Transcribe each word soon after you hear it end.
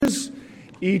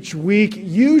Each week,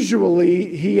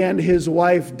 usually he and his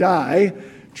wife Di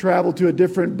travel to a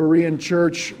different Berean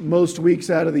church most weeks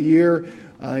out of the year.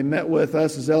 He met with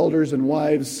us as elders and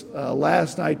wives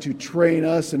last night to train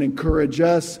us and encourage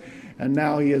us. And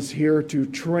now he is here to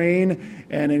train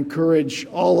and encourage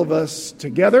all of us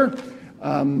together.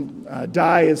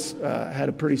 Di has had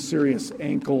a pretty serious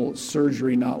ankle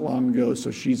surgery not long ago,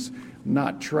 so she's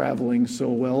not traveling so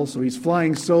well. So he's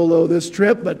flying solo this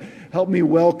trip, but help me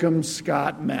welcome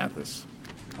Scott Mathis.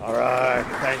 All right.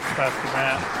 Thanks, Pastor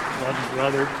Matt. Love you,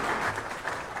 brother.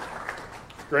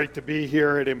 Great to be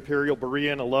here at Imperial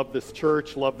Berean. I love this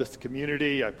church, love this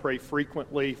community. I pray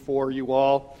frequently for you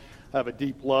all. I have a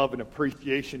deep love and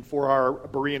appreciation for our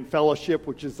Berean Fellowship,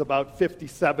 which is about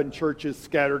 57 churches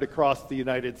scattered across the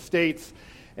United States.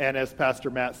 And as Pastor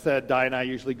Matt said, Di and I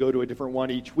usually go to a different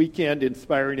one each weekend,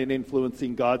 inspiring and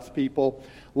influencing God's people,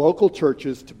 local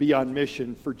churches, to be on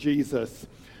mission for Jesus.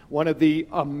 One of the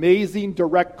amazing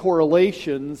direct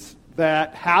correlations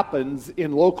that happens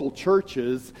in local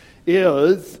churches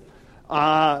is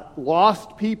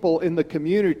lost people in the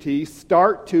community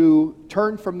start to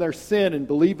turn from their sin and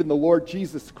believe in the Lord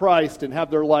Jesus Christ and have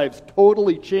their lives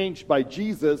totally changed by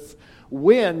Jesus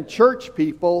when church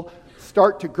people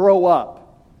start to grow up.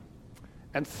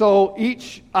 And so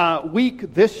each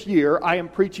week this year, I am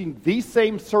preaching the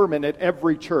same sermon at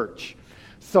every church.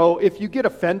 So if you get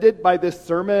offended by this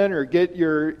sermon or get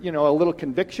your, a little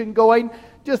conviction going,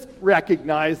 just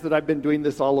recognize that I've been doing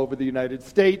this all over the United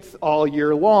States all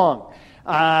year long.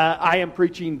 I am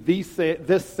preaching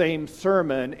this same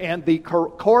sermon, and the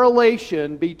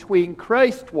correlation between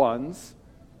Christ ones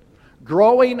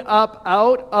growing up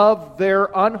out of their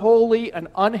unholy and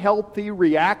unhealthy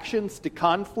reactions to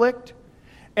conflict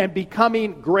and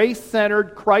becoming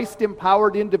grace-centered,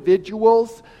 Christ-empowered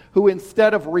individuals who,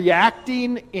 instead of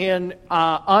reacting in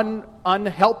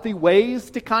unhealthy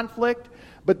ways to conflict,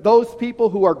 but those people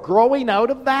who are growing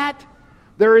out of that,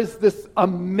 there is this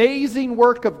amazing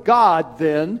work of God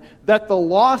then that the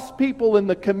lost people in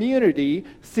the community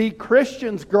see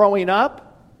Christians growing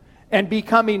up and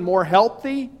becoming more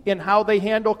healthy in how they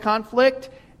handle conflict,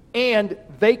 and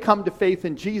they come to faith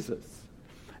in Jesus.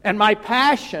 And my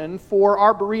passion for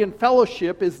our Berean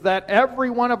Fellowship is that every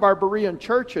one of our Berean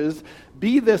churches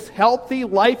be this healthy,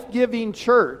 life-giving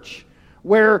church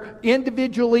where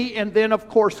individually and then, of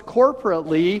course,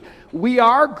 corporately, we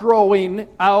are growing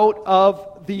out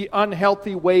of the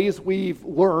unhealthy ways we've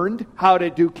learned how to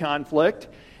do conflict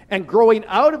and growing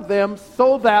out of them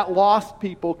so that lost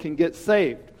people can get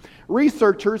saved.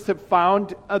 Researchers have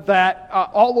found that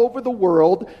all over the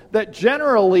world that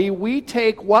generally we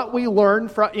take what we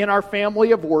learned in our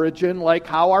family of origin, like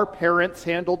how our parents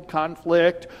handled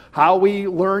conflict, how we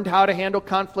learned how to handle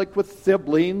conflict with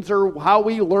siblings, or how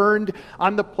we learned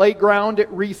on the playground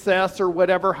at recess or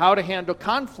whatever how to handle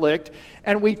conflict,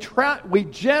 and we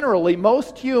generally,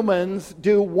 most humans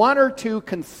do one or two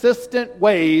consistent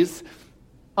ways,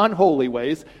 unholy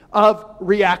ways, of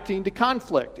reacting to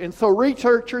conflict. And so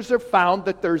researchers have found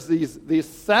that there's these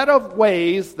set of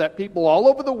ways that people all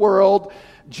over the world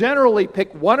generally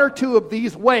pick one or two of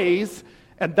these ways,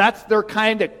 and that's their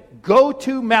kind of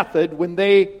go-to method when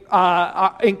they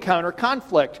encounter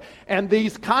conflict. And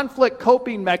these conflict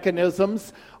coping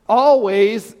mechanisms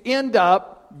always end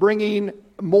up bringing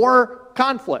more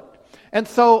conflict. And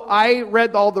so I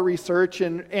read all the research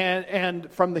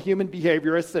and from the human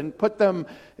behaviorists and put them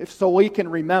so we can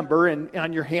remember and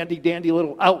on your handy-dandy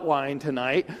little outline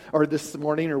tonight or this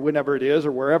morning or whenever it is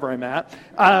or wherever I'm at.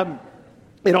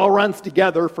 It all runs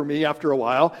together for me after a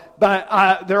while.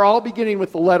 But they're all beginning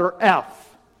with the letter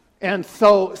F. And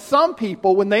so some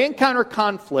people, when they encounter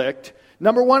conflict,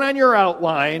 number one on your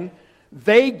outline,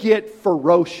 they get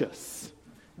ferocious.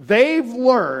 They've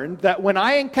learned that when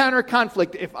I encounter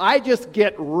conflict, if I just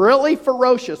get really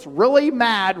ferocious, really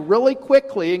mad, really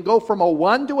quickly, and go from a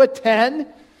 1 to a 10,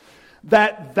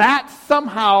 that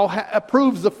somehow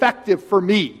proves effective for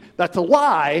me. That's a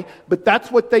lie, but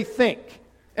that's what they think.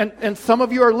 And some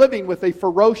of you are living with a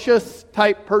ferocious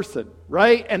type person,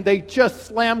 right? And they just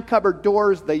slam cupboard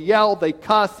doors, they yell, they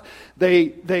cuss,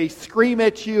 they scream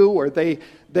at you, or they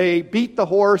beat the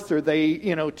horse, or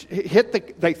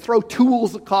they throw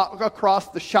tools across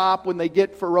the shop when they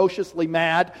get ferociously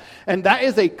mad. And that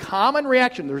is a common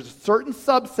reaction. There's a certain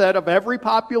subset of every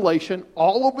population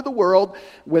all over the world,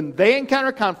 when they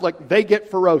encounter conflict, they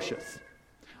get ferocious.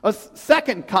 A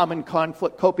second common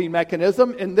conflict coping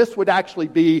mechanism, and this would actually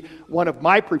be one of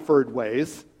my preferred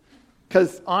ways,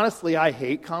 because honestly, I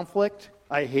hate conflict.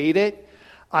 I hate it.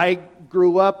 I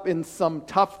grew up in some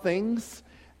tough things.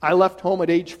 I left home at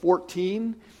age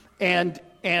 14, and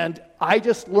and I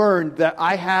just learned that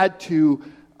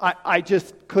I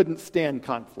just couldn't stand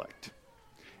conflict.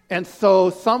 And so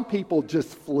some people just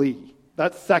flee.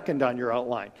 That's second on your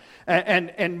outline.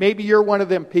 And maybe you're one of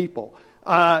them people.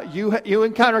 You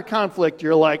encounter conflict,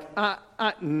 you're like,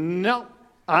 no,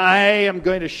 I am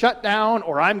going to shut down,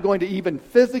 or I'm going to even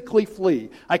physically flee.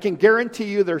 I can guarantee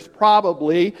you there's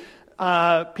probably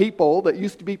people that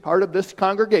used to be part of this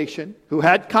congregation who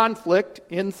had conflict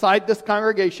inside this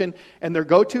congregation, and their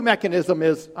go-to mechanism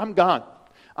is, I'm gone.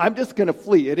 I'm just going to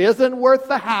flee. It isn't worth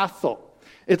the hassle.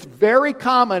 It's very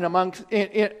common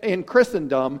in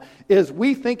Christendom is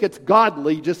we think it's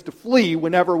godly just to flee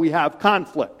whenever we have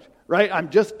conflict, right? I'm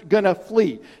just going to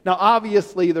flee. Now,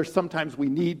 obviously, there's sometimes we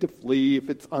need to flee if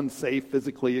it's unsafe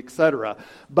physically, etc.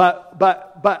 But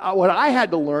what I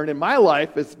had to learn in my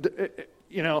life is, Di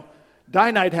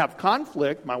and I'd have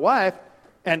conflict, my wife,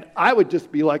 and I would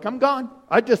just be like, I'm gone.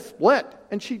 I'd just split.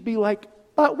 And she'd be like,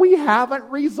 but we haven't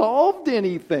resolved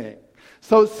anything.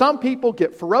 So some people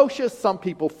get ferocious, some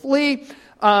people flee,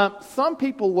 some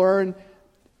people learn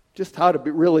just how to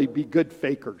really be good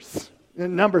fakers.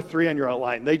 And number 3 on your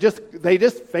outline, they just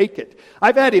fake it.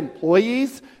 I've had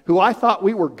employees who I thought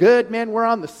we were good, man, we're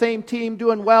on the same team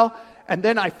doing well, and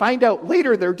then I find out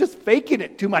later they're just faking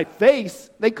it to my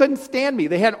face. They couldn't stand me.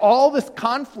 They had all this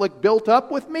conflict built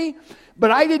up with me,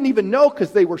 but I didn't even know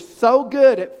because they were so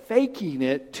good at faking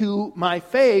it to my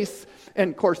face.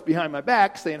 And, of course, behind my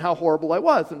back, saying how horrible I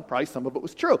was, and probably some of it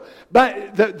was true.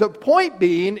 But the point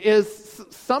being is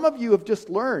some of you have just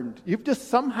learned. You've just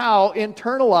somehow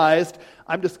internalized,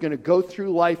 I'm just going to go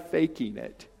through life faking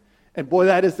it. And, boy,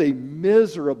 that is a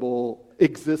miserable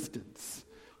existence,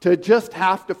 to just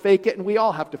have to fake it. And we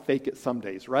all have to fake it some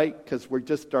days, right? Because we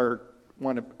just are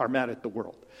mad at the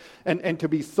world. And to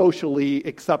be socially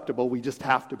acceptable, we just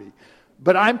have to be.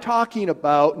 But I'm talking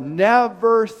about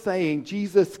never saying,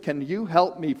 Jesus, can you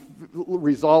help me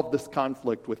resolve this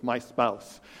conflict with my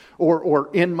spouse or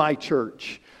in my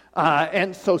church?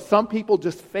 And so some people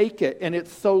just fake it, and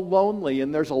it's so lonely,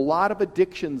 and there's a lot of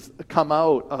addictions come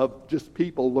out of just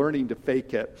people learning to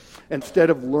fake it instead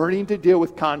of learning to deal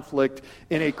with conflict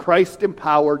in a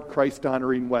Christ-empowered,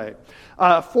 Christ-honoring way.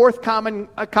 Fourth common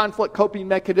conflict coping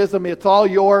mechanism, it's all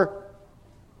your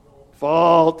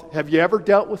fault. Have you ever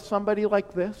dealt with somebody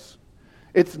like this?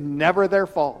 It's never their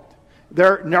fault.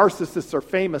 Narcissists are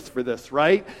famous for this,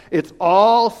 right? It's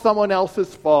all someone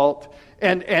else's fault.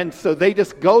 And so they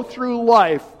just go through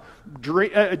life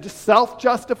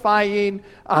self-justifying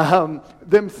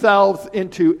themselves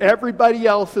into everybody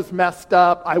else is messed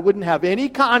up. I wouldn't have any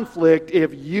conflict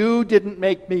if you didn't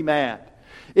make me mad.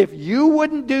 If you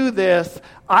wouldn't do this,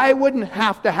 I wouldn't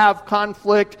have to have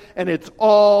conflict, and it's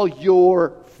all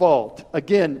your fault.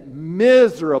 Again,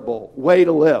 miserable way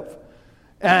to live.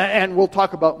 And we'll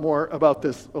talk more about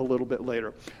this a little bit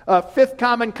later. Fifth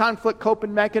common conflict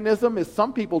coping mechanism is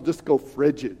some people just go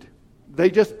frigid. They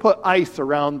just put ice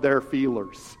around their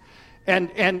feelers.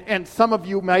 And some of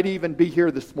you might even be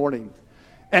here this morning.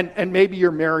 And maybe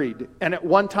you're married. And at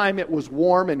one time it was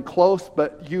warm and close,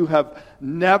 but you have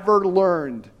never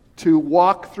learned to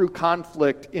walk through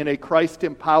conflict in a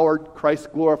Christ-empowered,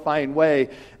 Christ-glorifying way,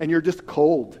 and you're just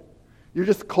cold. You're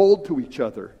just cold to each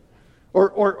other.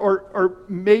 Or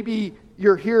maybe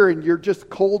you're here and you're just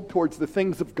cold towards the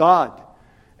things of God.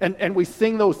 And we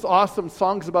sing those awesome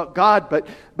songs about God, but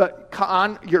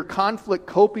your conflict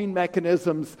coping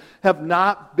mechanisms have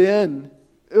not been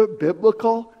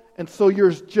biblical, and so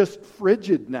you're just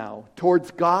frigid now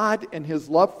towards God and His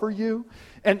love for you.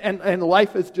 And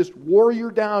life has just wore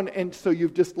you down, and so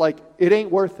you've just like, it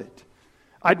ain't worth it.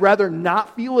 I'd rather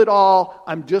not feel it all.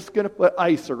 I'm just going to put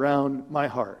ice around my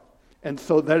heart. And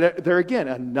so there again,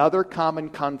 another common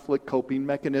conflict coping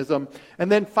mechanism.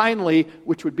 And then finally,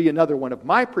 which would be another one of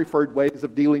my preferred ways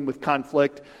of dealing with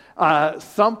conflict,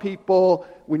 some people,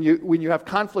 when you have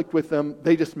conflict with them,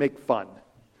 they just make fun.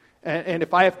 And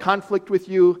if I have conflict with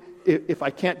you, if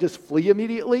I can't just flee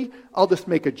immediately, I'll just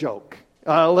make a joke.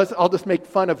 I'll just make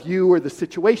fun of you or the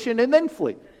situation and then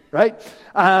flee. Right?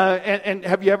 And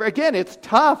have you ever, again, it's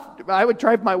tough. I would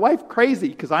drive my wife crazy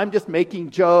because I'm just making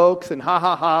jokes and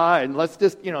ha, and let's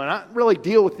just, not really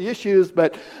deal with the issues,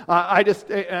 but I just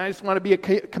want to be a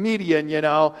comedian,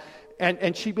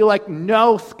 And she'd be like,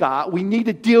 no, Scott, we need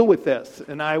to deal with this.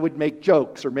 And I would make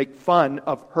jokes or make fun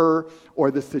of her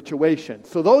or the situation.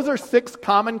 So those are 6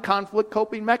 common conflict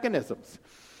coping mechanisms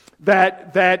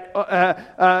that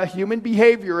human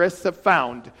behaviorists have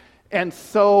found. And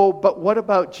so, but what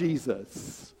about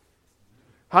Jesus?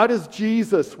 How does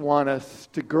Jesus want us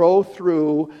to grow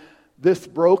through this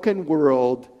broken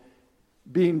world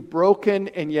being broken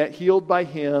and yet healed by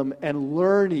Him, and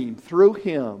learning through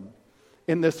Him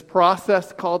in this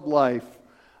process called life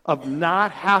of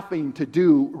not having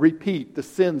to repeat the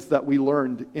sins that we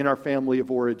learned in our family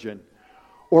of origin,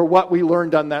 or what we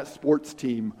learned on that sports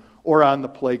team or on the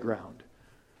playground.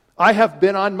 I have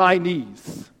been on my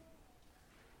knees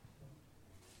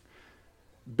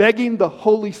begging the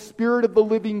Holy Spirit of the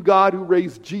living God who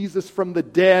raised Jesus from the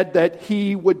dead that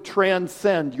He would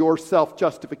transcend your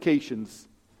self-justifications.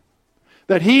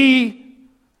 That He,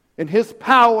 in His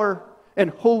power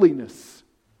and holiness,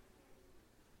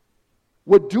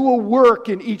 would do a work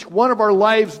in each one of our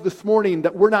lives this morning,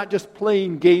 that we're not just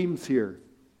playing games here.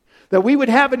 That we would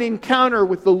have an encounter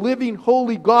with the living,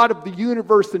 holy God of the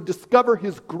universe and discover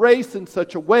His grace in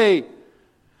such a way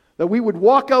that we would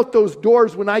walk out those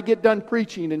doors when I get done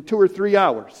preaching in 2 or 3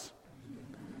 hours,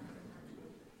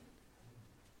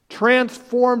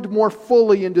 transformed more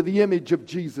fully into the image of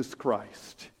Jesus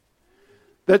Christ.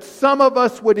 That some of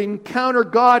us would encounter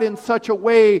God in such a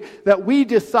way that we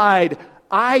decide,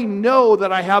 I know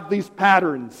that I have these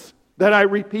patterns that I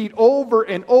repeat over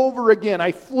and over again.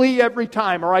 I flee every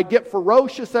time, or I get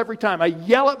ferocious every time. I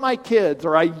yell at my kids,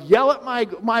 or I yell at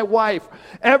my wife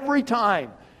every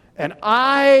time. And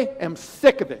I am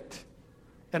sick of it.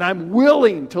 And I'm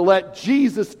willing to let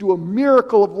Jesus do a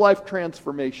miracle of life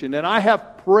transformation. And I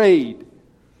have prayed.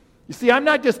 You see, I'm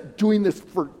not just doing this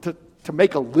to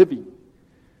make a living.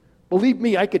 Believe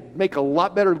me, I could make a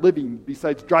lot better living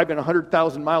besides driving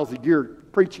 100,000 miles a year,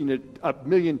 preaching at 1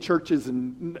 million churches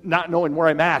and not knowing where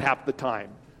I'm at half the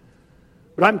time.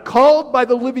 But I'm called by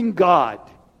the living God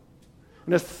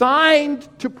and assigned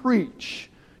to preach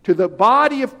to the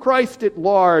body of Christ at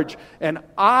large, and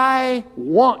I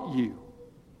want you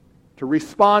to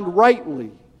respond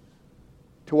rightly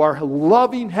to our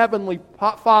loving Heavenly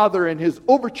Father and His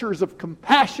overtures of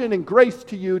compassion and grace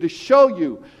to you, to show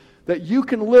you that you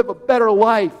can live a better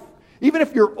life. Even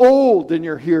if you're old and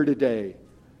you're here today,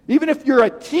 even if you're a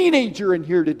teenager and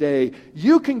here today,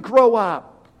 you can grow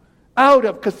up out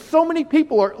of, because so many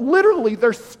people are literally,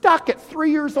 they're stuck at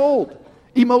 3 years old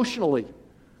emotionally.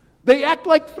 They act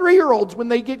like 3-year-olds when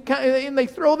they get and they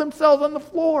throw themselves on the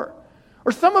floor.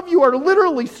 Or some of you are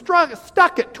literally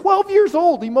stuck at 12 years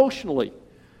old emotionally.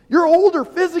 You're older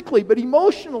physically, but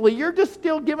emotionally, you're just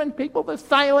still giving people the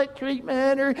silent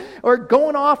treatment, or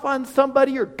going off on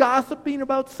somebody, or gossiping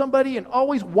about somebody, and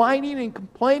always whining and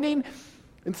complaining,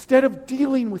 instead of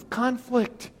dealing with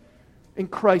conflict in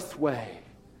Christ's way.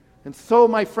 And so,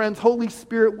 my friends, Holy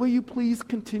Spirit, will you please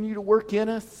continue to work in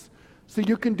us so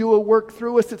you can do a work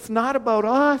through us? It's not about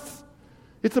us.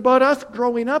 It's about us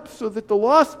growing up so that the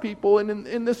lost people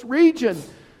in this region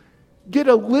get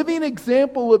a living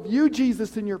example of you,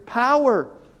 Jesus, and your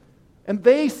power. And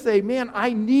they say, man,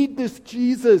 I need this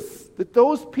Jesus. That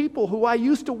those people who I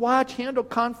used to watch handle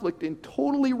conflict in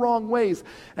totally wrong ways,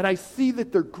 and I see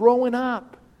that they're growing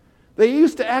up. They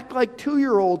used to act like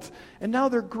 2-year-olds, and now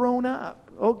they're grown up.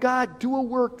 Oh God, do a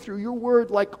work through your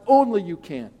word like only you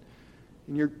can.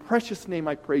 In your precious name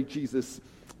I pray, Jesus.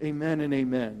 Amen and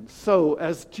amen. So,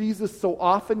 as Jesus so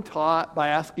often taught by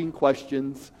asking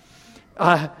questions,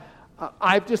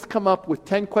 I've just come up with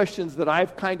 10 questions that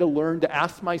I've kind of learned to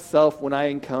ask myself when I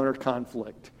encounter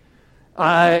conflict.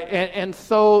 And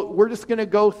so we're just going to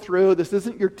go through. This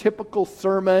isn't your typical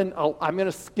sermon. I'm going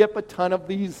to skip a ton of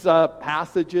these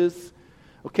passages.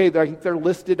 Okay, they're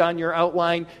listed on your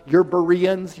outline. You're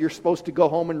Bereans. You're supposed to go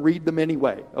home and read them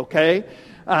anyway, okay?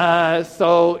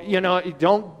 So,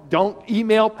 don't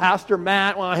email Pastor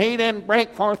Matt, well, he didn't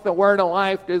break forth the word of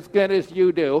life as good as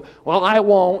you do. Well, I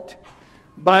won't.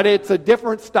 But it's a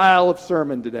different style of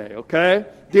sermon today, okay?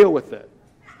 Deal with it.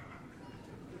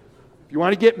 If you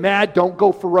want to get mad, don't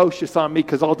go ferocious on me,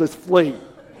 because I'll just flee.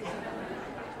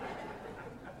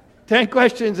 10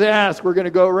 questions to ask. We're going to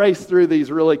go race through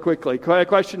these really quickly.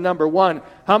 Question number 1,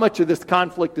 how much of this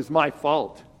conflict is my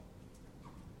fault?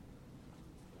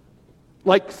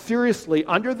 Like, seriously,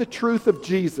 under the truth of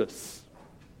Jesus,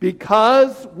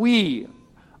 because we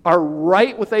are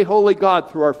right with a holy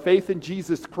God through our faith in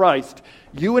Jesus Christ,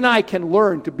 you and I can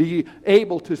learn to be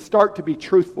able to start to be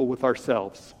truthful with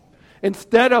ourselves.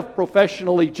 Instead of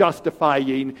professionally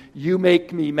justifying, you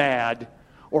make me mad,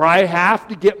 or I have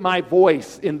to get my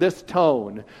voice in this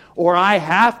tone, or I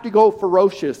have to go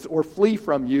ferocious or flee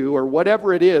from you, or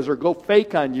whatever it is, or go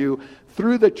fake on you,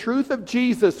 through the truth of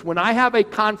Jesus, when I have a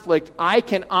conflict, I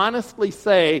can honestly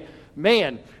say,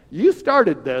 man, you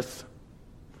started this,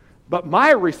 but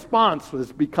my response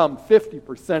has become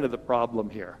 50% of the problem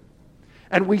here.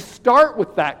 And we start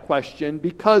with that question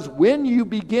because when you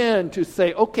begin to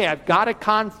say, okay, I've got a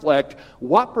conflict,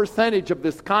 what percentage of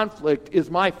this conflict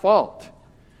is my fault?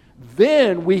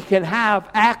 then we can have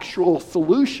actual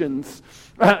solutions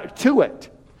to it.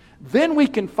 Then we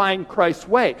can find Christ's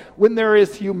way. When there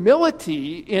is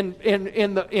humility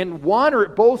in one or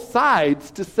both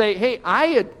sides to say, hey,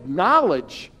 I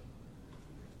acknowledge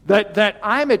that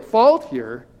I'm at fault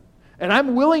here, and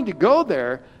I'm willing to go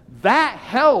there, that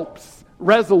helps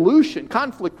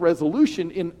conflict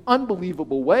resolution in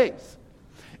unbelievable ways.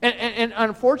 And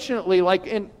unfortunately,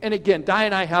 and again, Di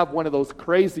and I have one of those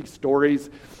crazy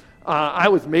stories. I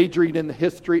was majoring in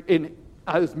history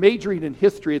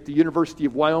at the University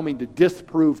of Wyoming to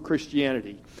disprove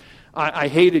Christianity. I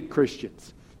hated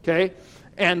Christians. Okay,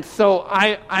 and so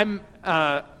I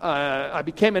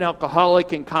became an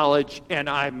alcoholic in college, and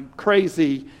I'm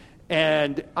crazy,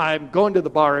 and I'm going to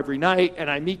the bar every night, and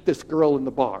I meet this girl in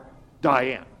the bar,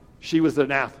 Diane. She was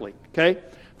an athlete. Okay,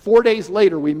 4 days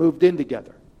later, we moved in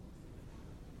together.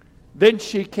 Then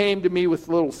she came to me with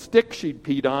a little stick she'd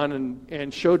peed on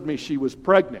and showed me she was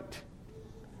pregnant.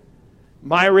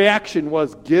 My reaction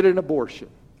was, get an abortion.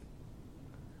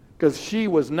 Because she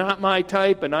was not my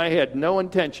type, and I had no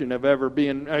intention of ever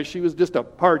being, she was just a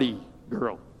party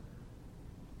girl.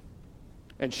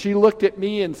 And she looked at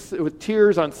me with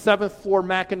tears on 7th floor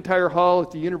McIntyre Hall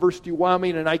at the University of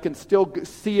Wyoming, and I can still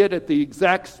see it at the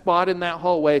exact spot in that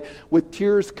hallway with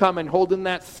tears coming, holding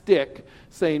that stick,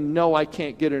 saying, no, I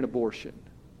can't get an abortion.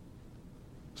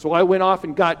 So I went off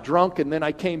and got drunk, and then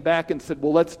I came back and said,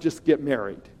 well, let's just get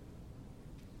married.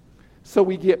 So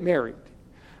we get married.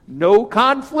 No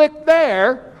conflict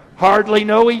there. Hardly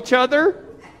know each other.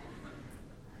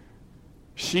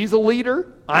 She's a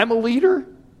leader. I'm a leader.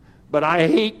 But I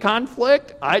hate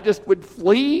conflict. I just would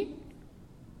flee.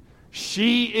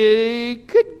 She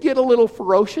could get a little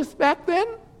ferocious back then.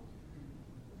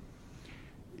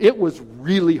 It was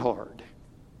really hard.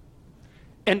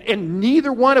 And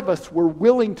neither one of us were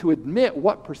willing to admit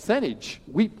what percentage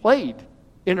we played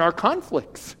in our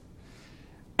conflicts.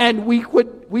 And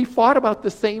we fought about the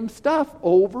same stuff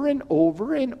over and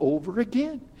over and over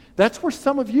again. That's where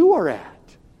some of you are at.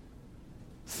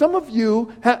 Some of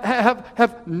you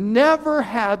have never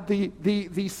had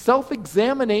the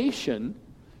self-examination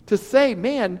to say,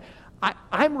 man,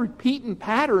 I'm repeating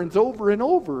patterns over and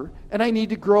over, and I need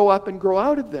to grow up and grow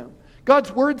out of them.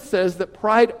 God's word says that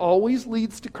pride always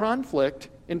leads to conflict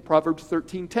in Proverbs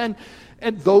 13:10.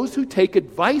 And those who take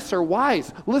advice are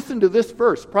wise. Listen to this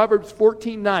verse, Proverbs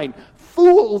 14:9.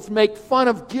 Fools make fun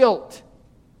of guilt.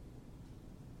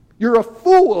 You're a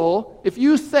fool if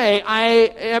you say,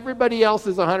 everybody else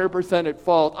is 100% at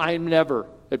fault. I'm never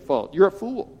at fault. You're a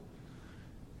fool.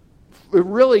 It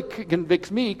really convicts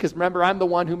me because remember, I'm the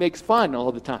one who makes fun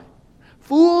all the time.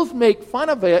 Fools make fun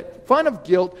of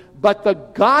guilt, but the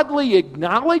godly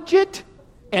acknowledge it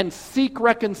and seek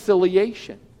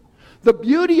reconciliation. The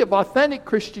beauty of authentic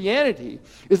Christianity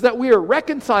is that we are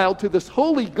reconciled to this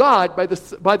holy God by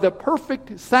the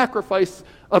perfect sacrifice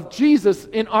of Jesus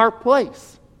in our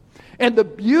place. And the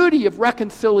beauty of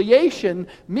reconciliation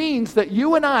means that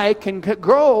you and I can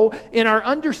grow in our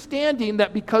understanding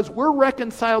that because we're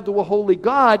reconciled to a holy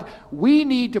God, we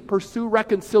need to pursue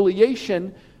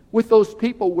reconciliation with those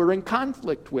people we're in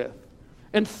conflict with.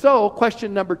 And so,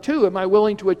 question number 2, am I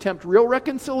willing to attempt real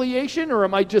reconciliation, or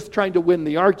am I just trying to win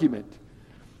the argument?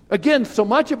 Again, so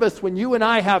much of us, when you and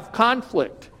I have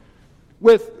conflict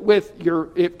with your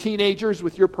teenagers,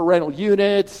 with your parental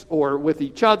units, or with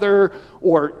each other,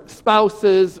 or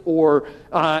spouses, or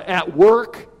at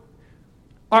work,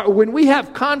 when we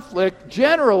have conflict,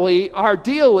 generally our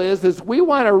deal is we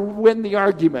want to win the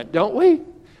argument, don't we?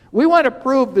 We want to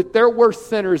prove that they're worse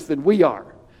sinners than we are.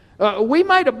 We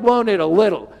might have blown it a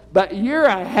little, but you're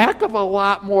a heck of a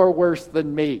lot more worse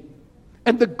than me.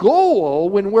 And the goal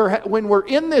when we're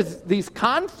in these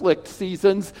conflict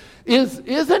seasons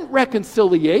isn't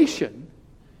reconciliation.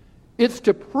 It's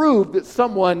to prove that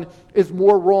someone is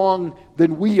more wrong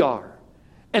than we are.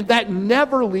 And that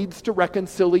never leads to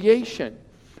reconciliation.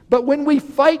 But when we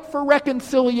fight for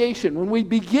reconciliation, when we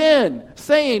begin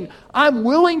saying, I'm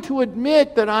willing to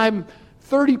admit that I'm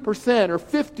 30% or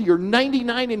 50 or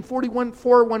 99 and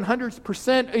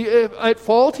 100% at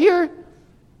fault here,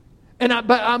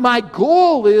 but my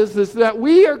goal is that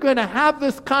we are going to have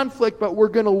this conflict, but we're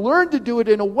going to learn to do it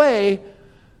in a way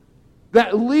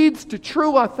that leads to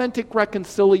true, authentic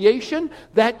reconciliation.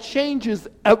 That changes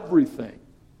everything.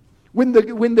 When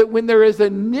there is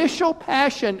initial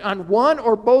passion on one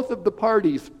or both of the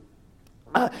parties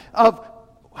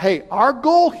hey, our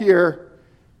goal here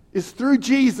is through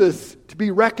Jesus to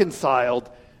be reconciled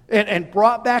and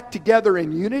brought back together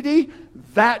in unity,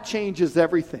 that changes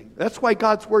everything. That's why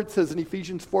God's word says in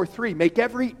Ephesians 4:3, make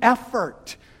every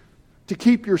effort to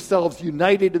keep yourselves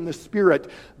united in the Spirit,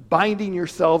 binding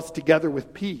yourselves together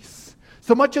with peace.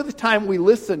 So much of the time we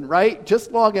listen, right?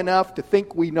 Just long enough to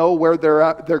think we know where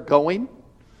they're going.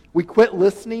 We quit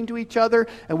listening to each other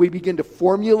and we begin to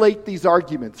formulate these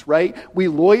arguments, right? We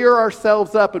lawyer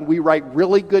ourselves up and we write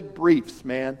really good briefs,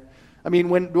 man. I mean,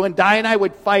 when Di and I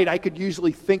would fight, I could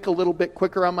usually think a little bit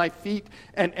quicker on my feet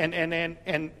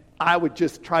and I would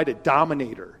just try to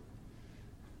dominate her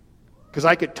because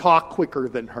I could talk quicker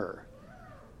than her.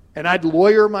 And I'd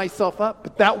lawyer myself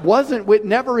up, but it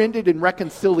never ended in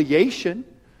reconciliation.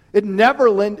 It never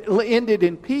ended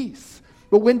in peace.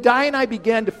 But when Di and I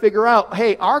began to figure out,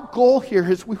 hey, our goal here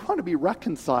is we want to be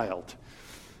reconciled.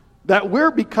 That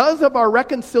because of our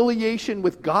reconciliation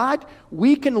with God,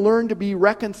 we can learn to be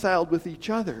reconciled with each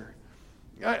other.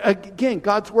 Again,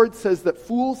 God's word says that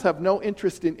fools have no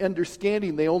interest in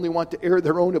understanding. They only want to air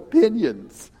their own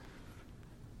opinions.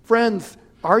 Friends,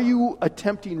 are you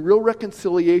attempting real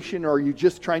reconciliation or are you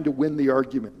just trying to win the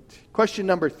argument? Question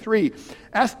number 3,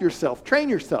 ask yourself, train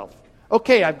yourself.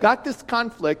 Okay, I've got this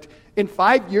conflict. In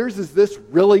 5 years, is this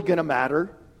really going to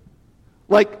matter?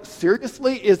 Like,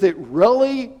 seriously, is it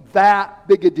really that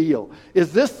big a deal?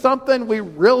 Is this something we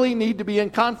really need to be in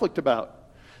conflict about?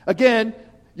 Again,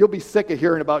 you'll be sick of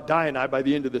hearing about Di and I by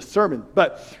the end of this sermon.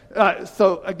 But,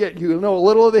 so again, you know a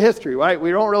little of the history, right?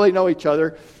 We don't really know each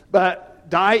other. But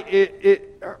Di,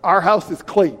 our house is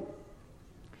clean.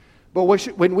 But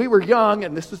when we were young,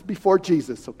 and this was before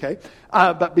Jesus, okay?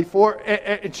 But before,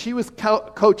 and she was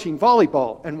coaching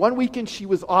volleyball. And one weekend she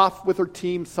was off with her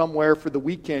team somewhere for the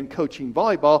weekend coaching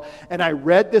volleyball. And I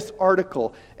read this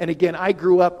article. And again, I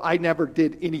grew up, I never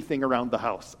did anything around the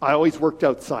house. I always worked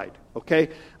outside,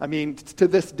 okay? I mean, to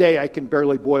this day, I can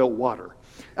barely boil water.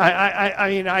 I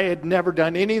mean, I had never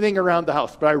done anything around the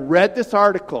house. But I read this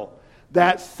article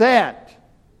that said,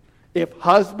 if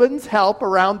husbands help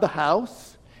around the house,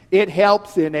 it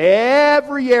helps in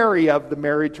every area of the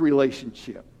marriage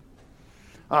relationship.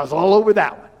 I was all over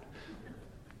that one.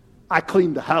 I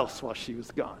cleaned the house while she was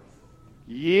gone.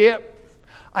 Yep.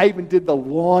 I even did the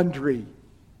laundry.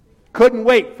 Couldn't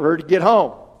wait for her to get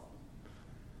home.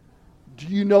 Do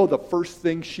you know the first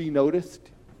thing she noticed?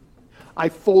 I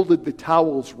folded the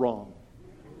towels wrong.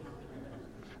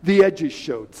 The edges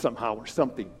showed somehow or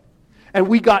something. And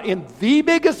we got in the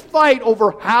biggest fight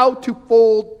over how to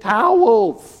fold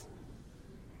towels.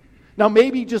 Now,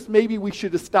 just maybe we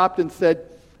should have stopped and said,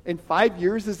 in 5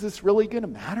 years, is this really going to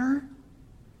matter?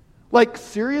 Like,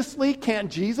 seriously, can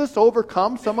Jesus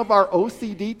overcome some of our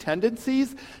OCD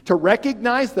tendencies to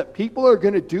recognize that people are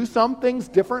going to do some things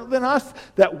different than us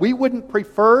that we wouldn't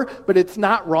prefer, but it's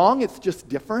not wrong, it's just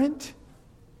different?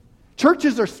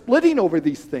 Churches are splitting over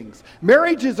these things.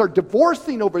 Marriages are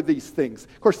divorcing over these things.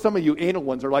 Of course, some of you anal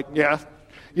ones are like, yes,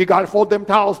 you got to fold them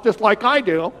towels just like I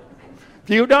do. If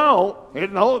you don't,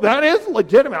 that is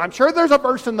legitimate. I'm sure there's a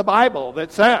verse in the Bible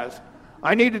that says,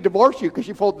 I need to divorce you because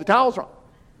you fold the towels wrong.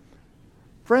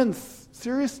 Friends,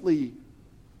 seriously,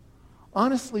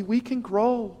 honestly, we can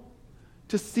grow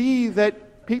to see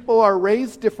that people are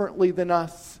raised differently than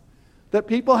us, that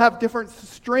people have different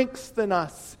strengths than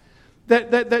us,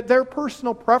 that their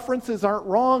personal preferences aren't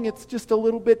wrong. It's just a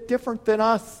little bit different than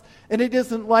us, and it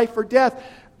isn't life or death.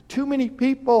 Too many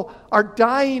people are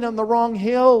dying on the wrong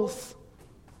hills.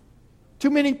 Too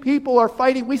many people are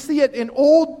fighting. We see it in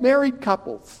old married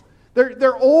couples.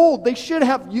 They're old. They should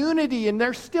have unity, and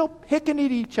they're still picking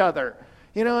at each other.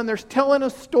 And they're telling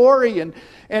a story,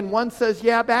 and one says,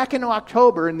 yeah, back in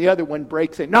October, and the other one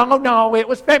breaks in. No, it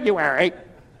was February.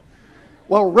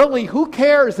 Well, really, who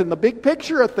cares in the big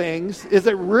picture of things? Is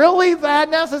it really that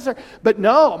necessary? But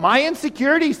no, my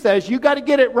insecurity says you got to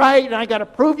get it right, and I got to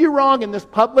prove you wrong in this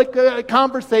public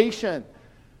conversation.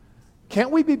 Can't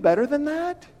we be better than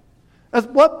that? As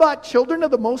blood-bought children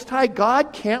of the Most High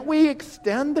God, can't we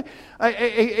extend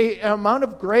an amount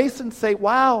of grace and say,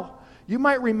 wow, you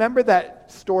might remember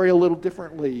that story a little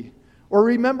differently, or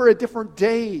remember a different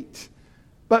date,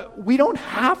 but we don't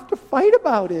have to fight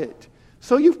about it.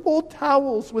 So you fold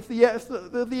towels with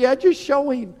the edges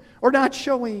showing or not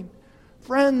showing.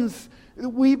 Friends,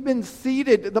 we've been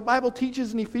seated. The Bible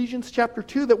teaches in Ephesians chapter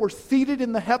 2 that we're seated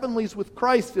in the heavenlies with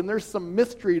Christ, and there's some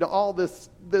mystery to all this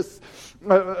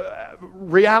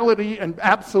reality and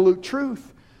absolute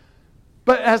truth.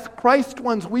 But as Christ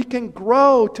ones, we can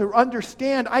grow to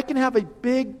understand, I can have a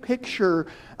big picture,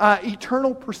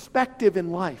 eternal perspective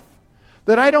in life.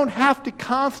 That I don't have to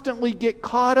constantly get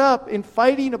caught up in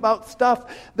fighting about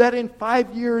stuff that in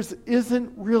 5 years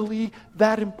isn't really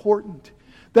that important.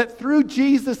 That through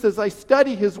Jesus, as I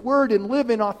study His Word and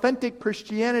live in authentic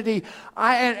Christianity,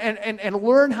 and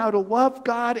learn how to love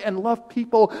God and love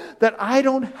people, that I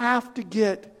don't have to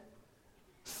get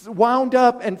wound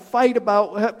up and fight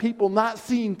about people not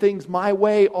seeing things my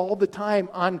way all the time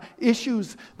on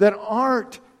issues that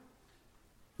aren't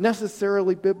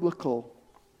necessarily biblical.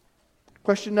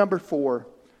 Question number 4.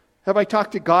 Have I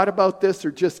talked to God about this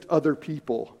or just other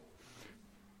people?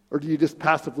 Or do you just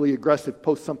passively aggressive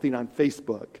post something on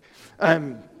Facebook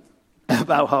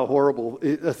about how horrible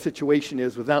a situation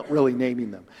is without really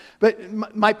naming them? But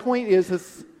my point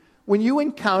is when you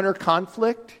encounter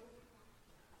conflict,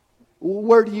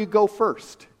 where do you go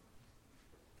first?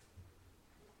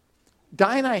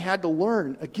 Di and I had to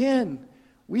learn, again,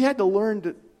 we had to learn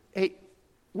to, hey,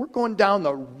 we're going down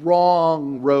the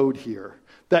wrong road here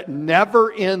that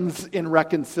never ends in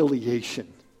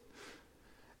reconciliation.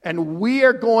 And we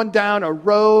are going down a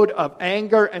road of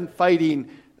anger and fighting.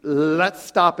 Let's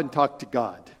stop and talk to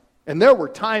God. And there were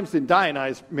times in Di and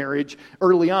I's marriage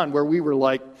early on where we were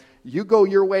like, you go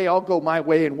your way, I'll go my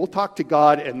way, and we'll talk to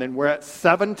God, and then we're at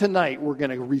 7 tonight, we're going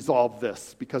to resolve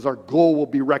this because our goal will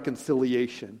be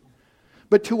reconciliation.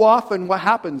 But too often, what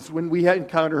happens when we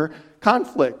encounter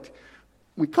conflict?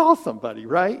 We call somebody,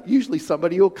 right? Usually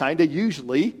somebody who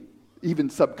usually, even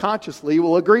subconsciously,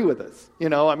 will agree with us.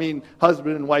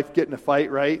 Husband and wife get in a fight,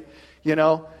 right?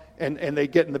 And they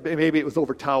get in maybe it was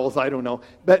over towels, I don't know.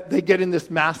 But they get in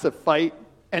this massive fight,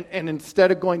 and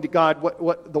instead of going to God,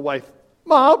 what the wife,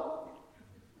 Mom,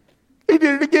 he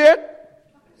did it again.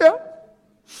 Yeah.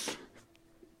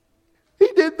 He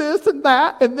did this and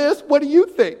that and this. What do you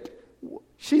think?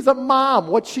 She's a mom.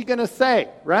 What's she going to say,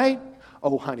 right?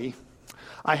 Oh, honey,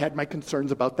 I had my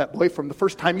concerns about that boy from the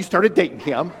first time you started dating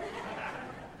him.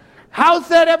 How's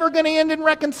that ever going to end in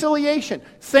reconciliation?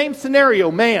 Same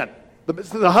scenario, man.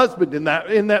 The husband in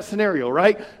that scenario,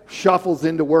 right? Shuffles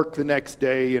into work the next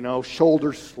day,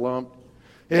 shoulders slumped.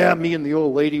 Yeah, me and the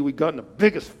old lady, we got in the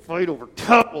biggest fight over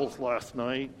towels last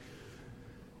night.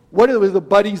 What do the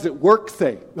buddies at work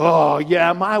say? Oh,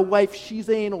 yeah, my wife, she's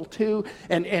anal too,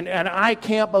 and I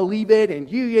can't believe it, and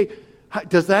you.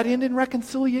 Does that end in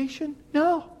reconciliation?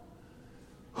 No.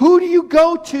 Who do you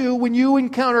go to when you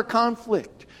encounter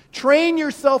conflict? Train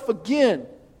yourself again.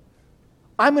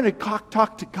 I'm going to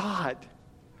talk to God.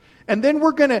 And then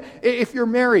we're going to, if you're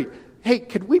married, hey,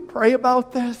 could we pray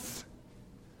about this?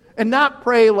 And not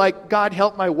pray like, God,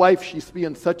 help my wife, she's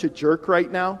being such a jerk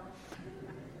right now.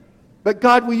 But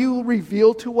God, will you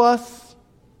reveal to us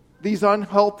these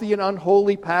unhealthy and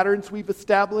unholy patterns we've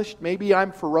established? Maybe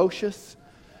I'm ferocious.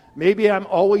 Maybe I'm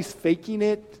always faking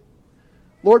it.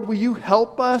 Lord, will you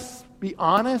help us be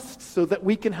honest so that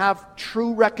we can have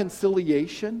true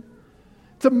reconciliation?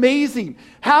 It's amazing.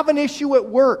 Have an issue at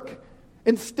work.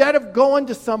 Instead of going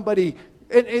to somebody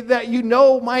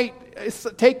that might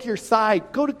take your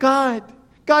side, go to God.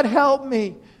 God, help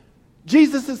me.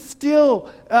 Jesus is still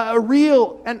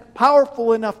real and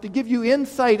powerful enough to give you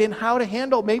insight in how to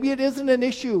handle. Maybe it isn't an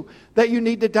issue that you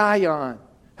need to die on.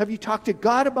 Have you talked to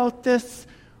God about this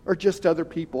or just other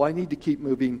people? I need to keep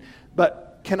moving.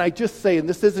 But can I just say, and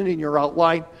this isn't in your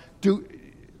outline,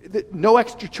 no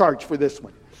extra charge for this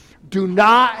one. Do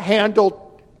not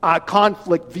handle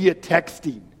conflict via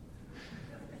texting.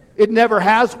 It never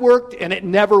has worked, and it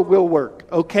never will work,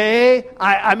 okay?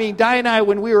 Di and I,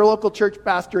 when we were local church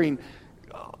pastoring,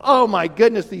 oh my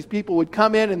goodness, these people would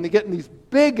come in and they get in these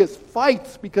biggest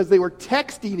fights because they were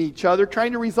texting each other,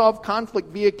 trying to resolve conflict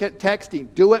via texting.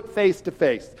 Do it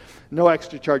face-to-face. No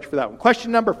extra charge for that one.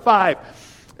 Question number 5.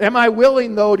 Am I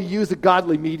willing, though, to use a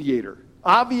godly mediator?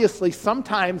 Obviously,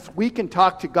 sometimes we can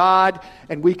talk to God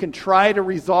and we can try to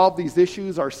resolve these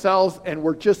issues ourselves, and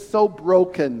we're just so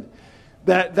broken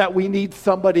that we need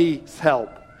somebody's help.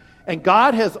 And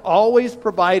God has always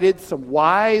provided some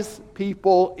wise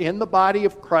people in the body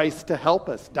of Christ to help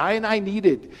us. Di and I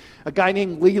needed a guy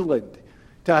named Leland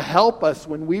to help us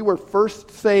when we were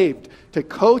first saved, to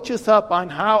coach us up on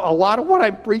how, a lot of what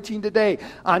I'm preaching today,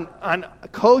 on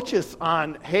coach us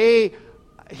on, hey,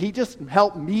 he just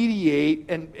helped mediate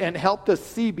and helped us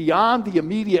see beyond the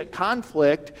immediate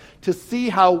conflict to see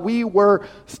how we were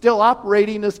still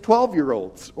operating as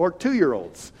 12-year-olds or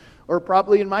 2-year-olds, or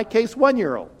probably in my case,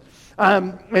 1-year-old.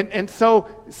 And so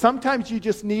sometimes you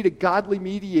just need a godly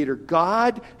mediator.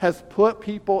 God has put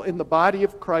people in the body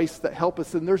of Christ that help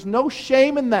us, and there's no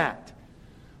shame in that.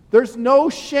 There's no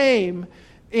shame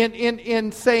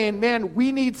in saying, man,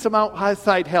 we need some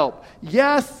outside help.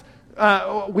 Yes,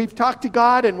 we've talked to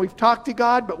God,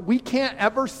 but we can't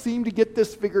ever seem to get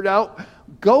this figured out.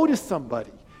 Go to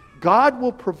somebody. God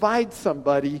will provide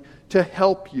somebody to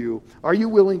help you. Are you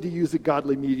willing to use a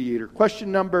godly mediator?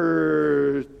 Question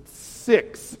number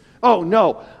 6. Oh,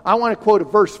 no. I want to quote a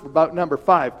verse about number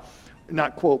 5.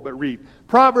 not quote, but read.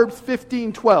 Proverbs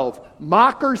 15:12.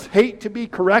 Mockers hate to be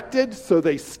corrected, so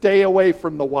they stay away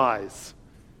from the wise.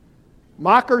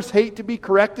 Mockers hate to be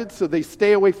corrected, so they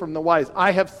stay away from the wise.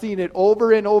 I have seen it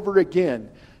over and over again.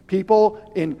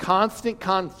 People in constant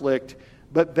conflict,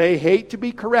 but they hate to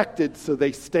be corrected, so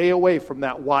they stay away from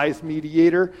that wise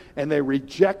mediator, and they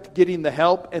reject getting the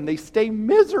help, and they stay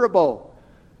miserable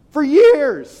for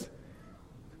years.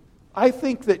 I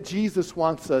think that Jesus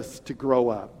wants us to grow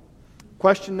up.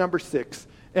 Question number 6.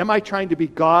 Am I trying to be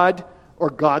God or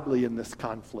godly in this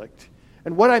conflict?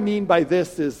 And what I mean by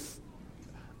this is,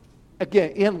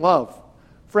 again, in love.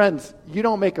 Friends, you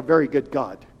don't make a very good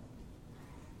God.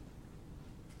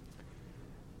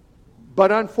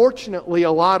 But unfortunately,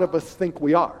 a lot of us think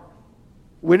we are.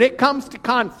 When it comes to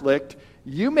conflict,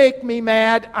 you make me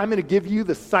mad, I'm going to give you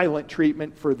the silent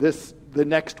treatment for the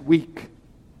next week.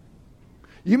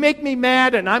 You make me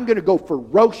mad, and I'm going to go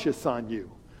ferocious on you.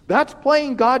 That's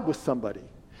playing God with somebody.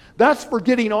 That's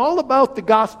forgetting all about the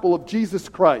gospel of Jesus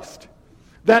Christ.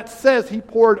 That says he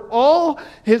poured all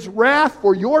his wrath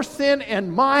for your sin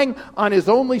and mine on his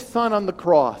only son on the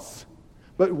cross.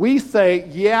 But we say,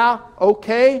 yeah,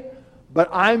 okay, but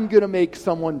I'm going to make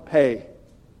someone pay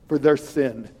for their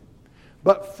sin.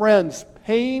 But friends,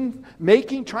 trying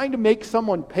to make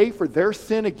someone pay for their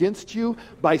sin against you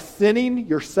by sinning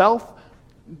yourself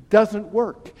doesn't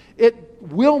work. It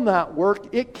will not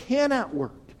work. It cannot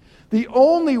work. The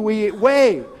only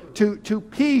way to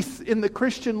peace in the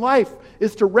Christian life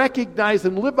is to recognize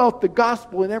and live out the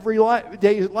gospel in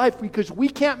everyday life, because we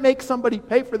can't make somebody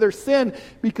pay for their sin,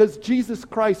 because Jesus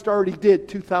Christ already did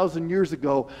 2,000 years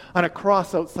ago on a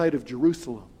cross outside of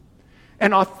Jerusalem.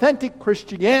 And authentic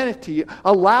Christianity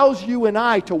allows you and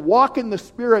I to walk in the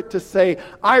Spirit to say,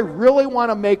 I really want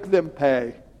to make them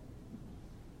pay,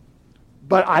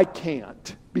 but I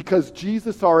can't, because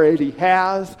Jesus already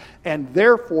has, and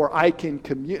therefore I can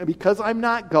because I'm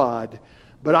not God,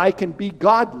 but I can be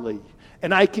godly,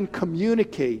 and I can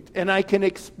communicate, and I can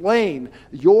explain,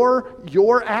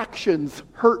 your actions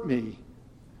hurt me.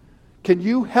 Can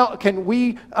you help? Can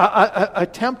we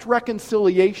attempt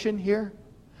reconciliation here?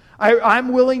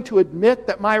 I'm willing to admit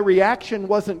that my reaction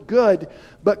wasn't good,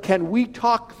 but can we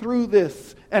talk through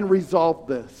this and resolve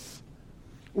this?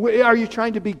 Are you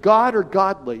trying to be God or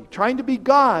godly? Trying to be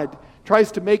God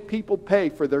tries to make people pay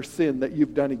for their sin that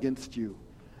you've done against you,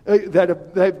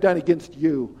 that they've done against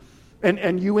you.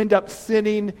 And you end up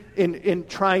sinning in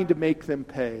trying to make them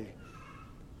pay.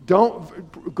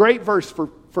 Great verse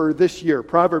for this year,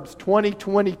 Proverbs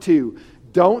 20:22.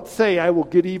 Don't say, I will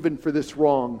get even for this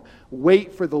wrong.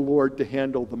 Wait for the Lord to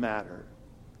handle the matter.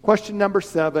 Question number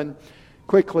 7,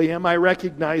 quickly, am I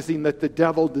recognizing that the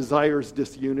devil desires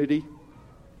disunity?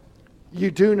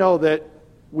 You do know that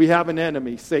we have an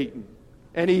enemy, Satan,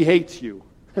 and he hates you.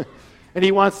 And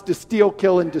he wants to steal,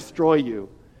 kill, and destroy you.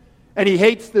 And he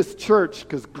hates this church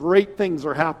because great things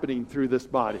are happening through this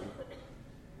body.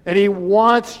 And he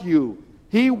wants you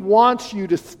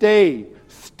to stay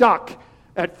stuck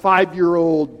at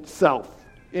 5-year-old self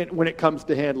when it comes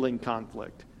to handling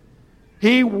conflict.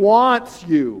 He wants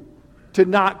you to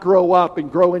not grow up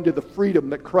and grow into the freedom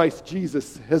that Christ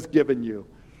Jesus has given you.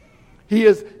 He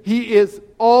is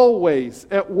always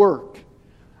at work.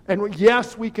 And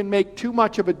yes, we can make too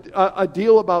much of a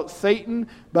deal about Satan,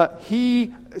 but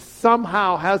he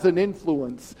somehow has an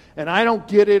influence. And I don't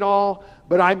get it all,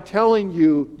 but I'm telling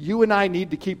you, you and I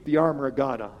need to keep the armor of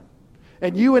God on.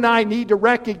 And you and I need to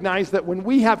recognize that when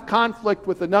we have conflict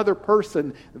with another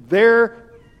person,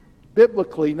 they're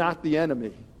biblically not the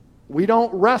enemy. We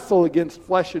don't wrestle against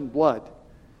flesh and blood,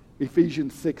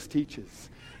 Ephesians 6 teaches.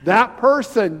 That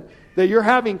person that you're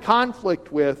having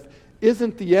conflict with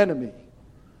isn't the enemy.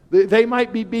 They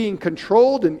might be being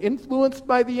controlled and influenced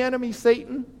by the enemy,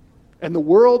 Satan, and the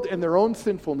world and their own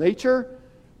sinful nature,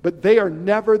 but they are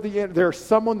never the enemy. They're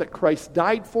someone that Christ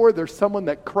died for. They're someone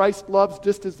that Christ loves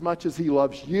just as much as he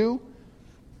loves you.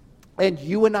 And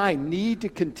you and I need to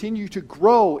continue to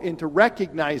grow into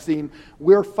recognizing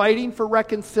we're fighting for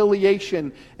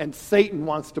reconciliation, and Satan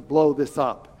wants to blow this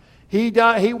up. He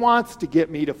wants to get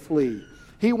me to flee.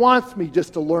 He wants me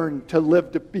just to learn to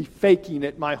live, to be faking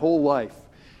it my whole life.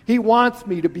 He wants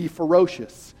me to be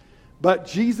ferocious. But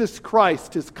Jesus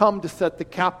Christ has come to set the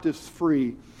captives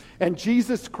free. And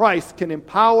Jesus Christ can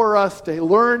empower us to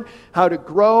learn how to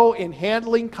grow in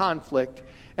handling conflict.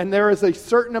 And there is a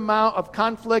certain amount of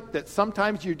conflict that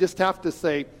sometimes you just have to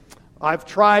say, I've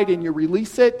tried, and you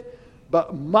release it.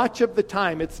 But much of the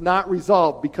time it's not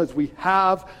resolved because we've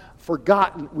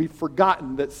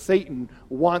forgotten that Satan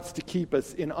wants to keep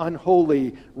us in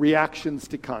unholy reactions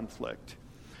to conflict.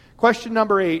 Question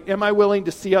number 8, am I willing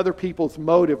to see other people's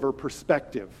motive or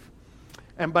perspective?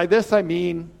 And by this I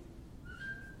mean,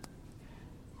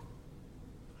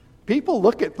 people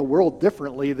look at the world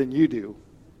differently than you do.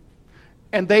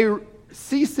 And they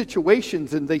see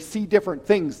situations and they see different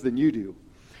things than you do.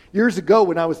 Years ago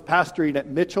when I was pastoring at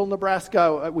Mitchell,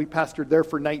 Nebraska, we pastored there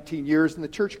for 19 years and the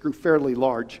church grew fairly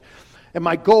large. And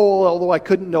my goal, although I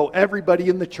couldn't know everybody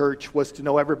in the church, was to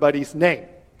know everybody's name.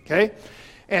 Okay?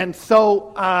 And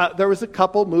so there was a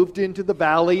couple moved into the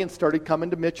valley and started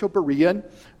coming to Mitchell Berean,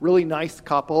 really nice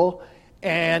couple,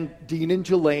 and Dean and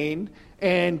Jelaine.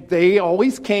 And they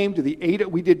always came to the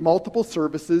 8, we did multiple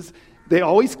services. They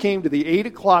always came to the 8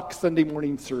 o'clock Sunday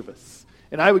morning service.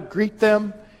 And I would greet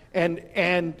them, and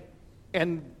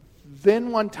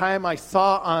then one time I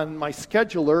saw on my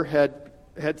scheduler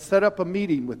had set up a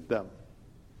meeting with them.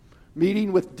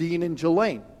 Meeting with Dean and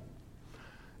Jelaine.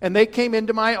 And they came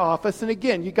into my office, and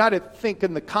again, you got to think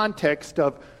in the context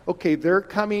of, okay, they're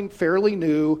coming fairly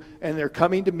new, and they're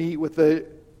coming to meet with the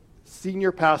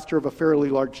senior pastor of a fairly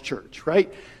large church,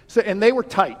 right? So, and they were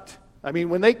tight. I mean,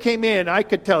 when they came in, I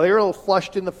could tell they were a little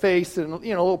flushed in the face and, a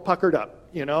little puckered up,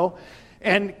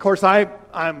 And, of course, I'm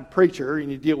a preacher,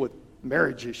 and you deal with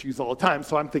marriage issues all the time,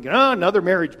 so I'm thinking, another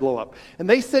marriage blow up. And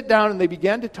they sit down, and they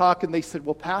began to talk, and they said,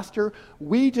 well, Pastor,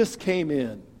 we just came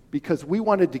in because we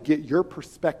wanted to get your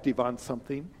perspective on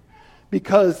something,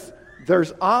 because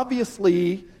there's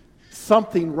obviously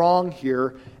something wrong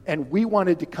here, and we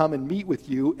wanted to come and meet with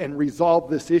you and resolve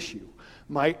this issue.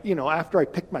 After I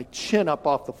picked my chin up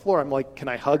off the floor, I'm like, can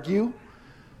I hug you?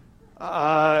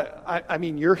 I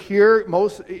mean, you're here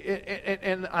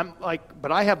and I'm like,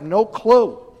 but I have no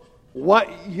clue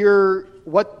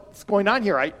what's going on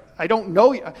here. I don't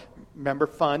know you. Remember,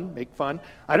 make fun.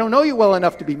 I don't know you well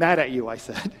enough to be mad at you, I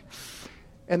said.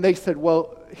 And they said,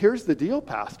 well, here's the deal,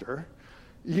 Pastor.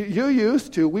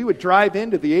 We would drive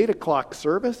into the 8 o'clock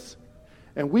service,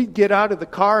 and we'd get out of the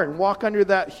car and walk under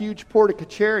that huge portico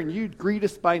chair, and you'd greet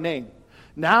us by name.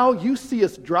 Now you see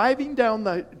us driving down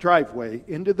the driveway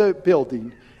into the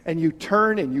building, and you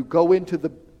turn and you go into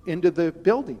the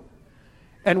building.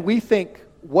 And we think,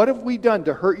 what have we done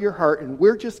to hurt your heart? And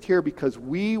we're just here because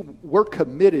we're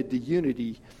committed to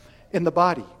unity in the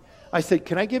body. I said,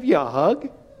 can I give you a hug?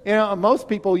 Most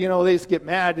people, they just get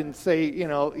mad and say,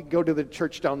 go to the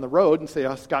church down the road and say,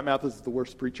 oh, Scott Mathis is the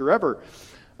worst preacher ever.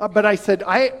 But I said,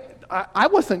 I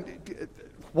wasn't,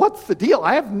 what's the deal?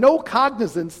 I have no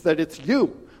cognizance that it's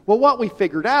you. Well, what we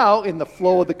figured out in the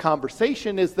flow of the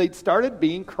conversation is they'd started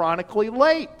being chronically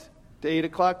late to 8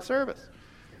 o'clock service.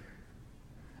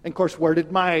 And, of course, where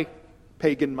did my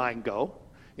pagan mind go?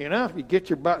 If you get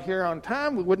your butt here on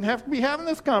time, we wouldn't have to be having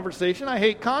this conversation. I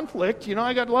hate conflict.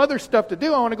 I got other stuff to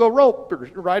do. I want to go rope or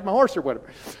ride my horse or whatever.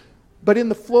 But in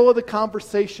the flow of the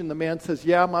conversation, the man says,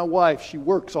 yeah, my wife, she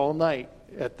works all night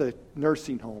at the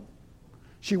nursing home.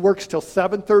 She works till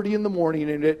 7:30 in the morning,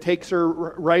 and it takes her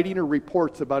writing her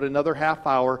reports about another half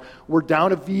hour. We're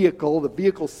down a vehicle. The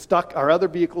vehicle's stuck. Our other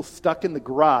vehicle's stuck in the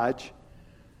garage.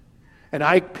 And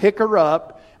I pick her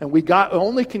up, and we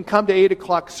only can come to 8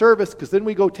 o'clock service because then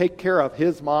we go take care of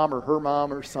his mom or her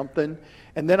mom or something.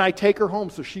 And then I take her home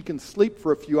so she can sleep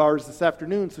for a few hours this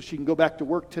afternoon so she can go back to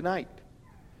work tonight.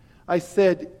 I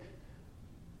said,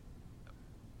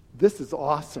 this is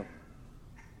awesome.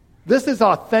 This is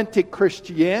authentic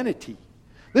Christianity.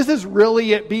 This is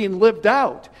really it being lived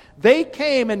out. They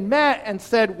came and met and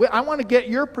said, I want to get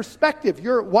your perspective.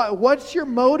 What's your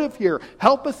motive here?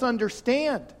 Help us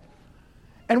understand.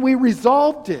 And we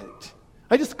resolved it.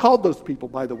 I just called those people,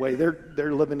 by the way.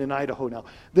 They're living in Idaho now.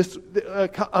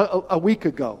 A week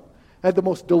ago. I had the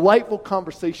most delightful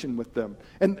conversation with them.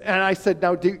 And I said,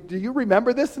 now, do you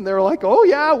remember this? And they were like, oh,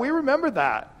 yeah, we remember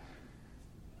that.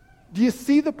 Do you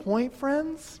see the point,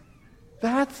 friends?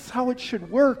 That's how it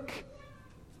should work.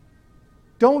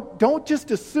 Don't just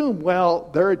assume, well,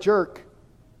 they're a jerk.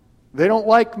 They don't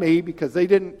like me because they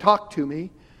didn't talk to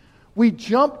me. We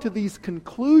jump to these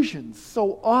conclusions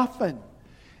so often.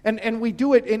 And we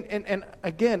do it, and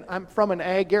again, I'm from an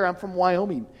ag area, I'm from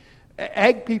Wyoming.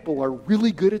 Ag people are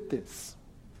really good at this.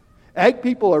 Ag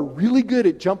people are really good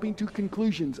at jumping to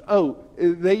conclusions. Oh,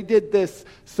 they did this,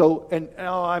 so,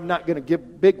 I'm not going to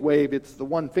give big wave, it's the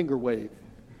one finger wave.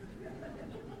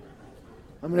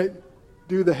 I'm going to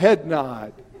do the head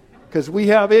nod, because we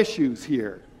have issues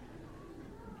here.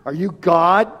 Are you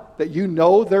God that you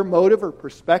know their motive or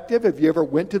perspective? Have you ever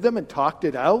went to them and talked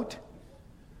it out?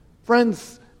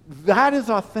 Friends, that is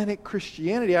authentic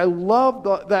Christianity. I love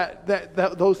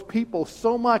those people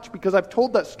so much because I've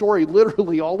told that story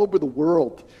literally all over the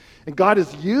world. And God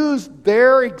has used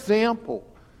their example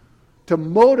to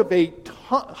motivate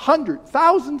hundreds,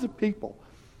 thousands of people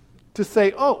to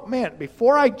say, oh man,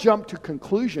 before I jump to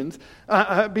conclusions,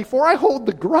 before I hold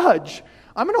the grudge,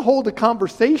 I'm going to hold a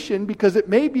conversation because it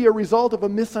may be a result of a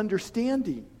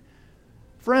misunderstanding.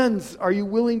 Friends, are you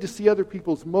willing to see other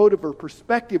people's motive or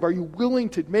perspective? Are you willing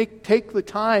to take the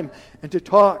time and to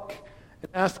talk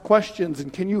and ask questions?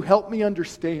 And can you help me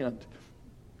understand?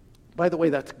 By the way,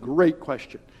 that's a great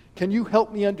question. Can you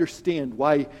help me understand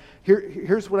why?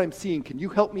 Here's what I'm seeing. Can you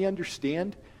help me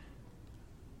understand?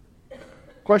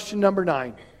 Question number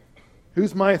 9.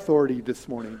 Who's my authority this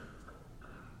morning?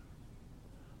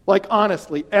 Like,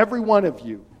 honestly, every one of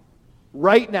you,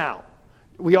 right now,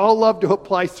 we all love to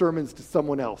apply sermons to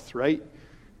someone else, right?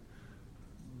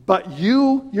 But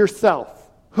you yourself,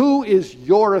 who is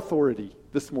your authority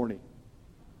this morning?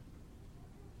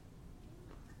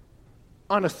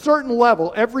 On a certain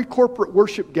level, every corporate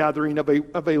worship gathering of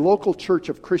a local church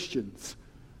of Christians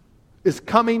is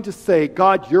coming to say,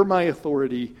 God, you're my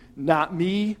authority, not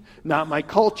me, not my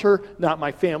culture, not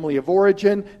my family of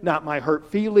origin, not my hurt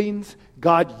feelings.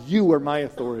 God, you are my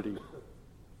authority.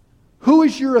 Who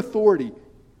is your authority?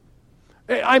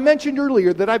 I mentioned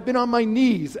earlier that I've been on my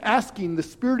knees asking the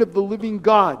Spirit of the living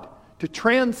God to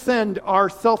transcend our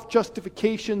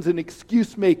self-justifications and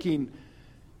excuse-making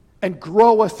and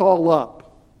grow us all up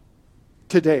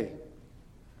today.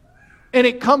 And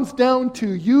it comes down to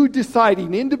you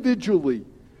deciding individually,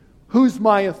 who's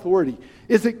my authority?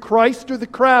 Is it Christ or the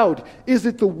crowd? Is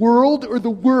it the world or the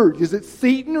Word? Is it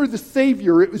Satan or the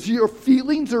Savior? Is it your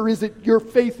feelings or is it your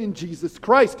faith in Jesus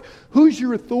Christ? Who's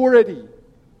your authority?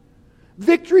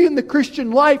 Victory in the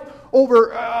Christian life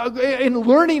in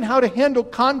learning how to handle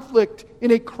conflict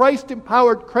in a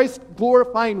Christ-empowered,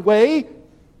 Christ-glorifying way.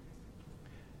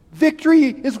 Victory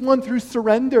is won through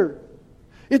surrender.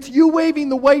 It's you waving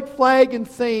the white flag and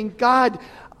saying, God,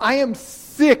 I am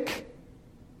sick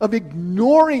of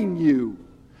ignoring you,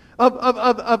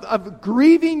 of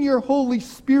grieving your Holy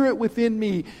Spirit within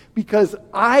me because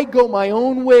I go my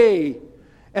own way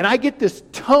and I get this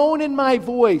tone in my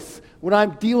voice when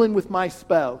I'm dealing with my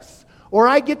spouse. Or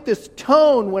I get this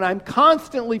tone when I'm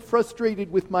constantly frustrated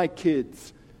with my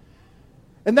kids.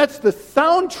 And that's the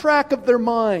soundtrack of their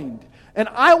mind. And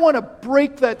I want to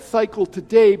break that cycle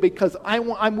today because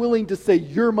I'm willing to say,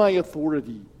 you're my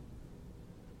authority.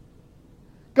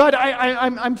 God,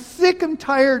 I'm sick and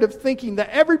tired of thinking that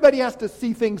everybody has to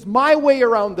see things my way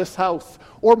around this house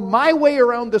or my way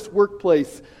around this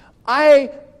workplace.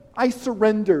 I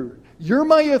surrender. You're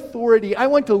my authority. I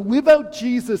want to live out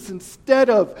Jesus instead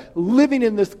of living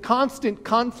in this constant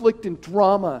conflict and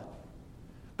drama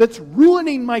that's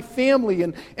ruining my family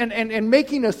and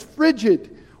making us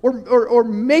frigid or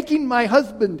making my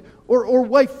husband or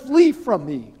wife flee from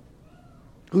me.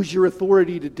 Who's your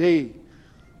authority today?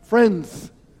 Friends,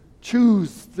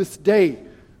 choose this day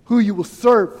who you will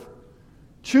serve.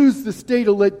 Choose this day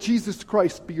to let Jesus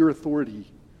Christ be your authority.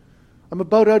 I'm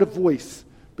about out of voice.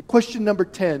 But question number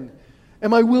 10,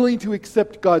 am I willing to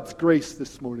accept God's grace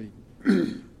this morning?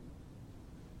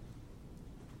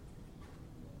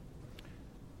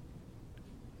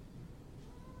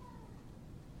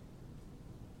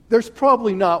 There's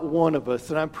probably not one of us,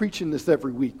 and I'm preaching this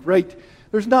every week, right?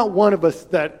 There's not one of us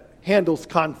that handles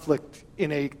conflict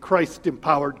in a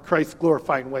Christ-empowered,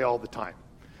 Christ-glorifying way all the time.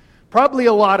 Probably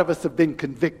a lot of us have been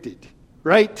convicted,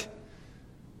 right?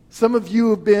 Some of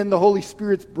you have been, the Holy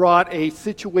Spirit's brought a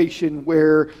situation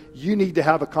where you need to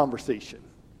have a conversation.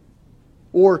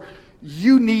 Or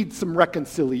you need some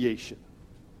reconciliation.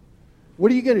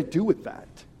 What are you going to do with that?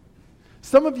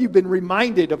 Some of you have been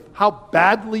reminded of how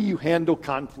badly you handle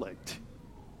conflict.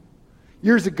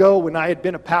 Years ago, when I had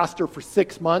been a pastor for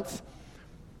 6 months,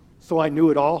 so I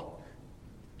knew it all.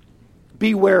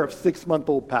 Beware of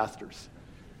 6-month-old pastors.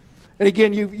 And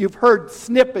again, you've heard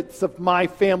snippets of my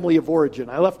family of origin.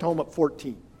 I left home at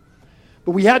 14.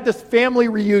 But we had this family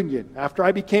reunion after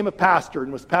I became a pastor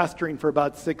and was pastoring for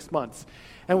about 6 months.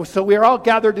 And so we were all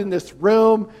gathered in this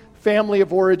room, family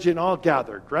of origin, all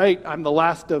gathered, right? I'm the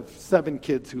last of 7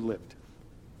 kids who lived.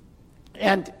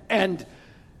 And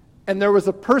there was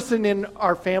a person in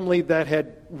our family that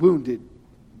had wounded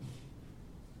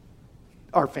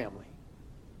our family.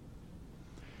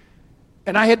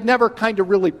 And I had never kind of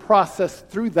really processed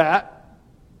through that,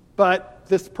 but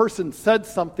this person said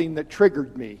something that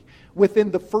triggered me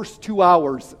within the first 2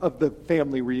 hours of the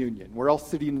family reunion. We're all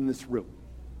sitting in this room.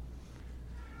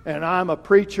 And I'm a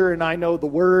preacher and I know the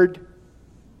word.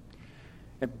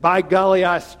 And by golly,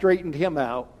 I straightened him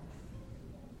out.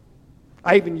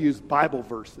 I even used Bible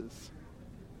verses.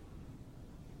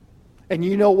 And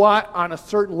you know what? On a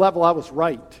certain level, I was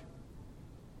right.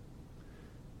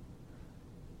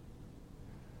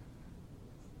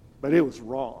 but it was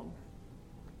wrong.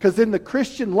 Because in the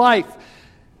Christian life,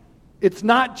 it's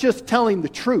not just telling the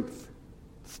truth.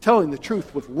 It's telling the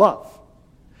truth with love.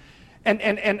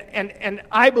 And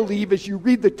I believe as you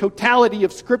read the totality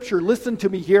of Scripture, listen to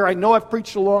me here. I know I've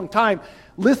preached a long time.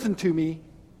 Listen to me.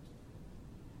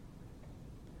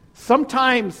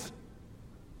 Sometimes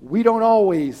we don't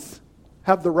always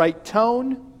have the right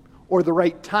tone or the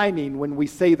right timing when we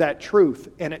say that truth,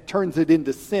 and it turns it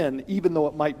into sin, even though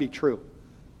it might be true.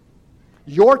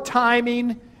 Your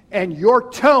timing and your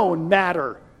tone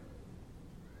matter.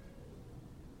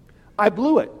 I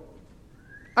blew it.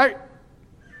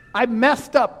 I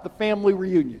messed up the family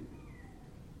reunion.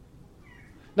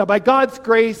 Now, by God's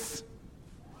grace,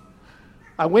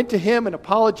 I went to him and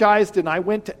apologized, and I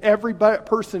went to every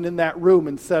person in that room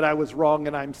and said I was wrong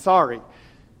and I'm sorry.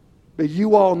 But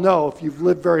you all know, if you've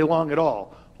lived very long at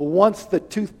all, once the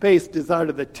toothpaste is out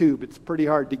of the tube, it's pretty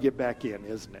hard to get back in,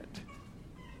 isn't it?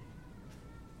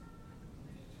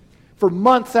 For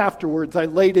months afterwards, I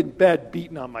laid in bed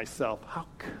beating on myself. How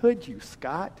could you,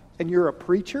 Scott? And you're a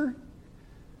preacher?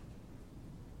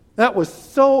 That was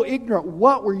so ignorant.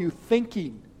 What were you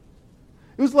thinking?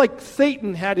 It was like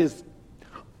Satan had his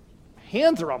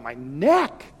hands around my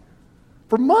neck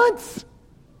for months.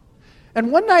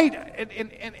 And one night,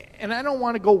 and I don't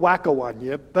want to go wacko on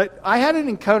you, but I had an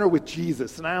encounter with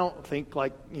Jesus, and I don't think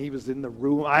like he was in the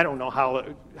room. I don't know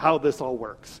how this all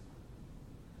works.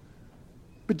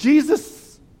 But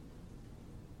Jesus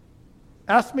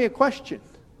asked me a question.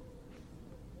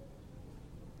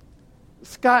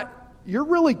 Scott, you're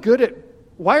really good at,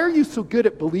 why are you so good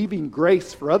at believing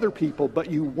grace for other people,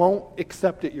 but you won't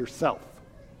accept it yourself?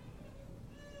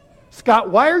 Scott,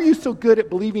 why are you so good at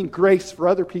believing grace for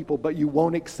other people, but you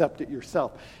won't accept it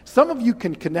yourself? Some of you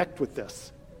can connect with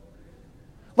this.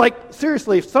 Like,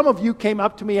 seriously, if some of you came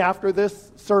up to me after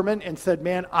this sermon and said,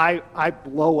 man, I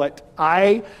blow it.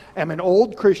 I am an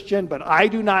old Christian, but I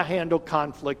do not handle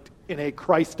conflict in a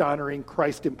Christ-honoring,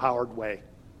 Christ-empowered way.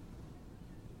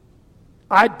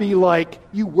 I'd be like,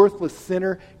 you worthless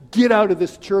sinner, get out of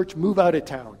this church, move out of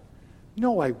town.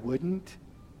 No, I wouldn't.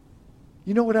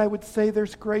 You know what I would say?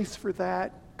 There's grace for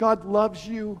that. God loves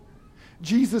you.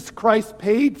 Jesus Christ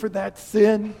paid for that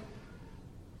sin.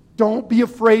 Don't be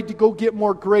afraid to go get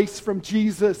more grace from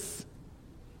Jesus.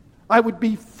 I would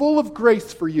be full of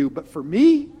grace for you, but for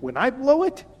me, when I blow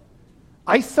it,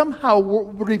 I somehow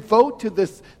revolt to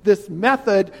this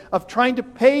method of trying to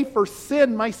pay for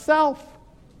sin myself.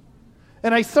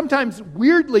 And I sometimes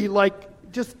weirdly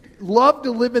just love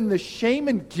to live in the shame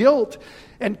and guilt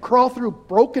and crawl through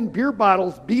broken beer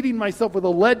bottles, beating myself with a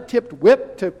lead-tipped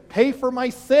whip to pay for my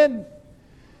sin.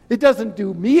 It doesn't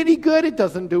do me any good. It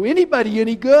doesn't do anybody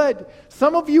any good.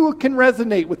 Some of you can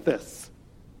resonate with this.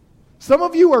 Some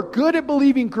of you are good at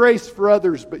believing grace for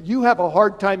others, but you have a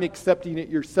hard time accepting it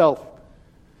yourself.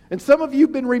 And some of you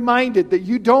have been reminded that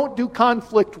you don't do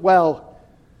conflict well,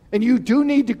 and you do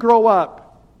need to grow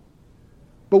up.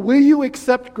 But will you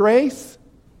accept grace?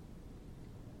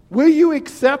 Will you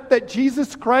accept that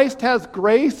Jesus Christ has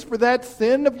grace for that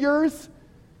sin of yours?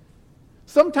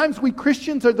 Sometimes we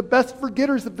Christians are the best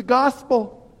forgetters of the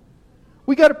gospel.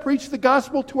 We got to preach the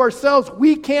gospel to ourselves.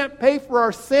 We can't pay for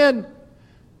our sin.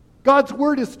 God's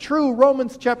word is true.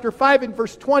 Romans chapter 5 and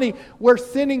verse 20, where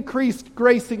sin increased,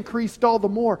 grace increased all the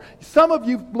more. Some of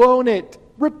you've blown it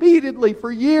repeatedly for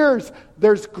years.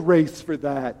 There's grace for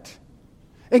that.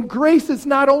 And grace is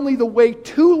not only the way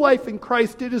to life in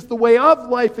Christ, it is the way of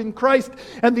life in Christ,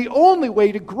 and the only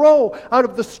way to grow out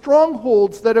of the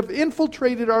strongholds that have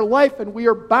infiltrated our life, and we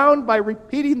are bound by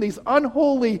repeating these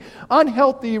unholy,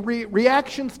 unhealthy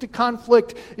reactions to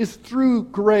conflict is through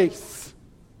grace.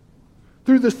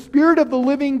 Through the Spirit of the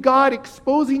living God,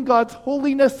 exposing God's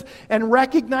holiness and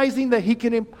recognizing that He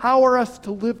can empower us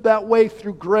to live that way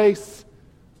through grace.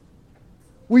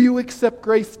 Will you accept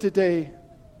grace today?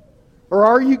 Or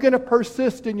are you going to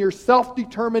persist in your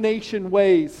self-determination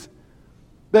ways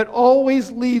that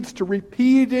always leads to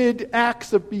repeated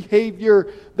acts of behavior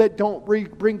that don't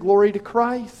bring glory to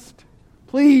Christ?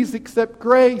 Please accept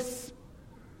grace.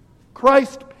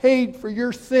 Christ paid for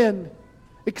your sin.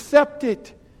 Accept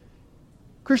it.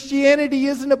 Christianity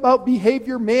isn't about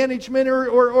behavior management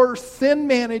or sin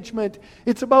management.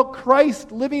 It's about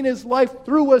Christ living His life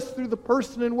through us through the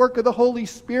person and work of the Holy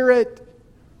Spirit.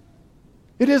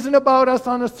 It isn't about us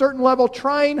on a certain level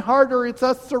trying harder. It's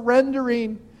us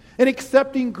surrendering and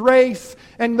accepting grace.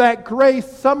 And that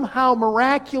grace somehow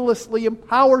miraculously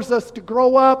empowers us to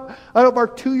grow up out of our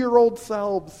 2-year-old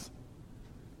selves.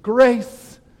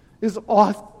 Grace is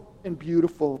awesome and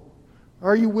beautiful.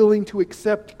 Are you willing to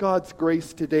accept God's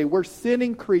grace today? Where sin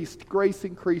increased, grace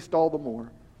increased all the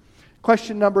more.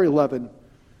 Question number 11.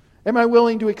 Am I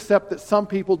willing to accept that some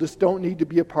people just don't need to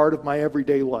be a part of my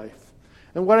everyday life?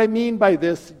 And what I mean by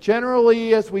this,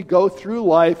 generally as we go through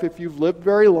life, if you've lived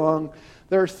very long,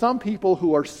 there are some people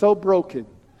who are so broken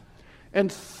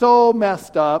and so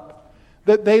messed up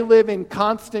that they live in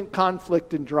constant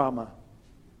conflict and drama.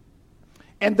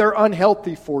 And they're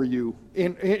unhealthy for you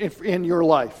in your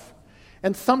life.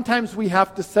 And sometimes we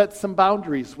have to set some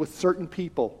boundaries with certain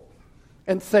people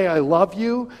and say, I love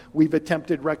you. We've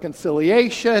attempted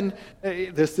reconciliation.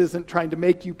 This isn't trying to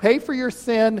make you pay for your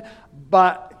sin,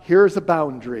 but here's a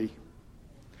boundary.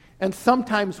 And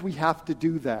sometimes we have to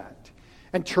do that.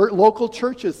 And local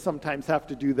churches sometimes have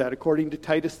to do that, according to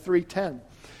Titus 3:10.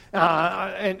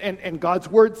 And God's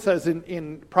word says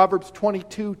in Proverbs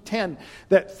 22:10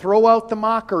 that throw out the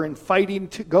mocker and fighting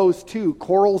goes too.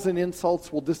 Quarrels and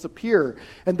insults will disappear.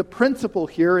 And the principle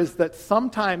here is that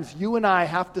sometimes you and I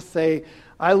have to say,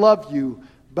 I love you,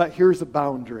 but here's a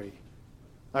boundary.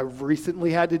 I've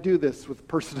recently had to do this with a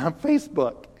person on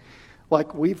Facebook.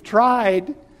 Like, we've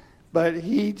tried, but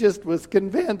he just was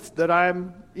convinced that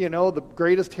I'm, the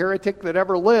greatest heretic that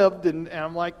ever lived. And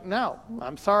I'm like, no,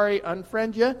 I'm sorry,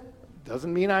 unfriend you.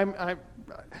 Doesn't mean I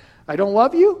don't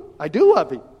love you. I do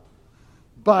love you.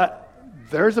 But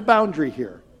there's a boundary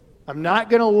here. I'm not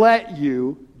going to let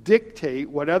you dictate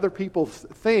what other people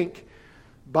think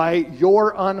by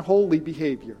your unholy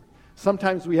behavior.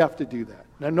 Sometimes we have to do that.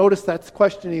 Now notice that's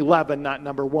question 11, not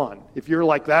number 1. If you're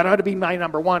like, that ought to be my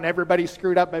number 1, everybody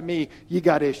screwed up by me, you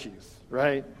got issues,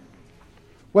 right?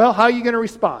 Well, how are you going to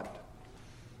respond?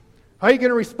 How are you going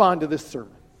to respond to this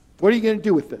sermon? What are you going to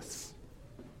do with this?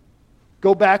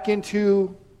 Go back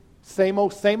into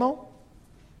same-o?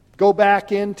 Go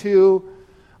back into,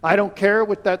 I don't care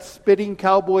what that spitting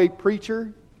cowboy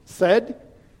preacher said.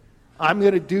 I'm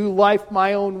going to do life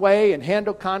my own way and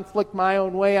handle conflict my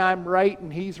own way. I'm right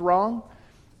and he's wrong.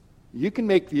 You can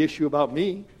make the issue about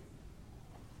me.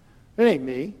 It ain't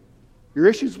me. Your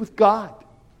issue's with God.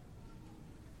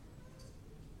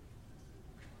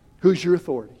 Who's your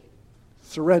authority?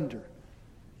 Surrender.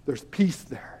 There's peace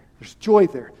there. There's joy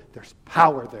there. There's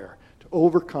power there to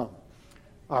overcome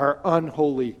our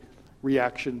unholy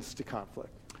reactions to conflict.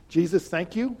 Jesus,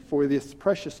 thank you for this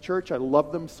precious church. I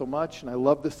love them so much, and I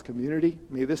love this community.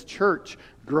 May this church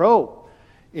grow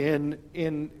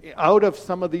out of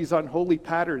some of these unholy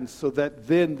patterns so that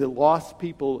then the lost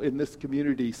people in this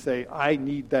community say, I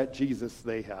need that Jesus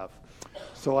they have.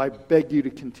 So I beg you to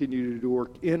continue to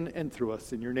work in and through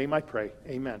us. In your name I pray.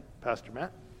 Amen. Pastor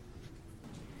Matt.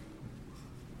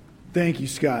 Thank you,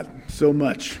 Scott, so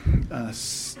much.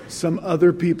 Some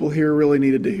other people here really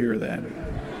needed to hear that.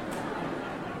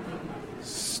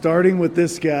 Starting with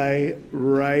this guy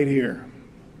right here.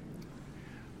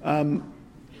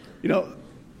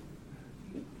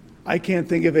 I can't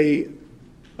think of a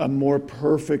more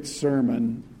perfect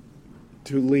sermon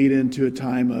to lead into a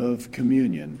time of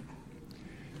communion.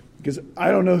 Because I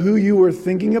don't know who you were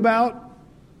thinking about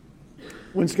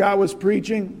when Scott was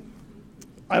preaching.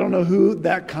 I don't know who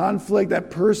that conflict,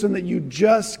 that person that you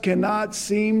just cannot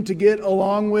seem to get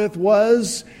along with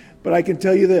was, but I can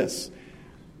tell you this.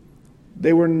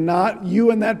 They were not,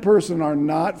 you and that person are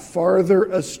not farther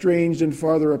estranged and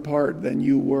farther apart than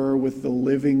you were with the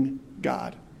living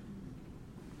God.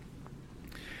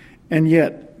 And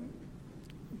yet,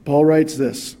 Paul writes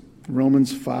this,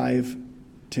 Romans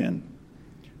 5:10.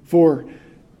 For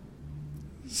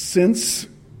since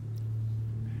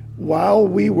while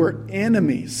we were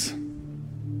enemies,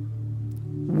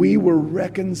 we were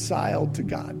reconciled to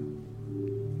God.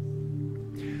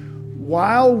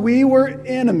 While we were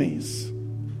enemies,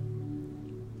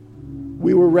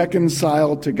 we were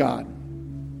reconciled to God.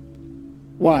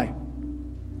 Why?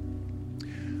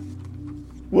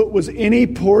 What was any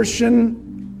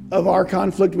portion of our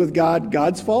conflict with God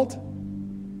God's fault?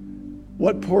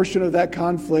 What portion of that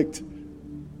conflict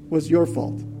was your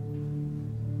fault?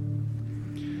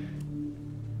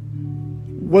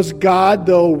 Was God,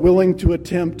 though, willing to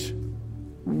attempt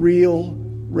real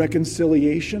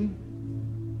reconciliation?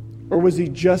 Or was he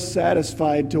just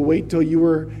satisfied to wait till you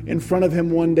were in front of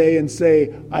him one day and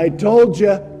say, I told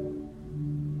you?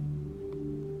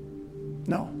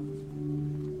 No.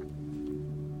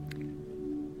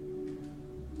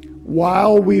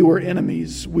 While we were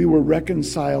enemies, we were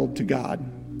reconciled to God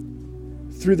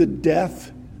through the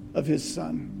death of his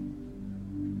Son.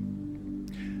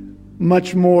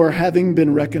 Much more, having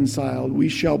been reconciled, we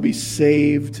shall be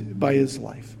saved by his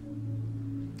life.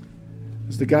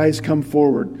 As the guys come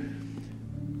forward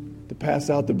to pass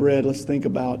out the bread, let's think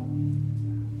about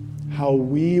how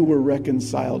we were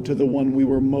reconciled to the one we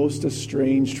were most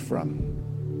estranged from.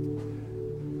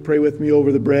 Pray with me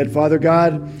over the bread. Father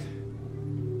God,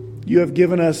 you have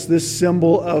given us this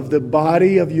symbol of the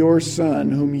body of your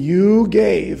Son, whom you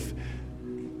gave,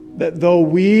 that though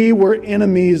we were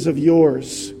enemies of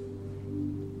yours,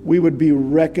 we would be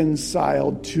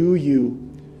reconciled to you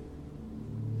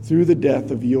through the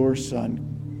death of your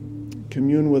Son.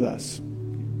 Commune with us.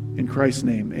 In Christ's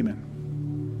name, amen.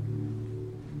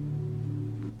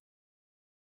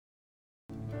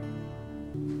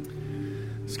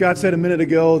 Scott said a minute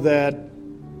ago that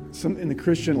in the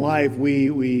Christian life, we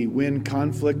win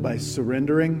conflict by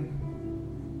surrendering.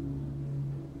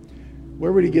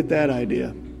 Where would he get that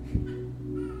idea?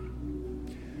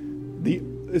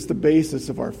 It's the basis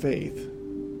of our faith.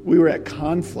 We were at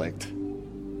conflict.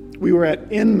 We were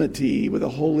at enmity with a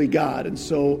holy God. And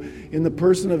so in the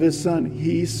person of his Son,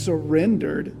 he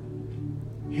surrendered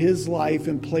his life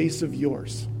in place of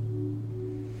yours.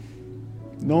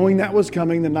 Knowing that was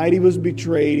coming, the night he was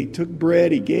betrayed, he took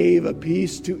bread, he gave a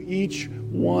piece to each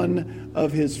one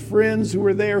of his friends who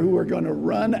were there, who were going to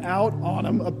run out on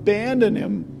him, abandon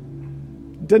him,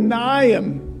 deny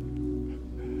him,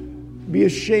 be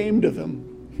ashamed of him.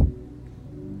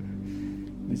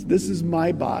 He said, "This is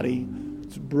my body.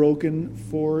 It's broken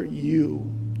for you."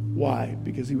 Why?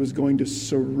 Because he was going to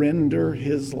surrender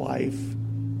his life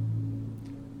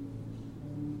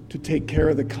to take care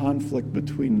of the conflict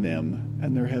between them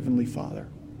and their Heavenly Father.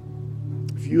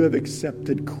 If you have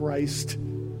accepted Christ,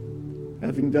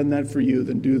 having done that for you,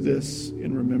 then do this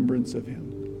in remembrance of him.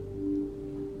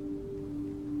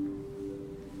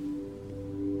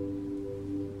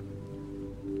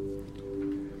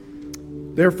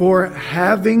 Therefore,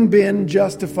 having been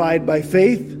justified by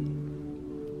faith,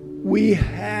 we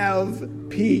have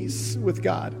peace with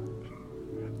God.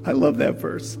 I love that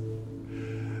verse.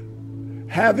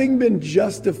 Having been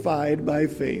justified by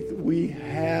faith, we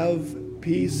have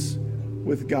peace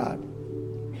with God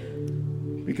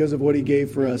because of what he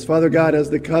gave for us. Father God, as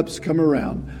the cups come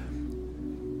around,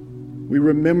 we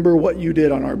remember what you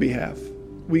did on our behalf.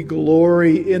 We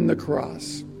glory in the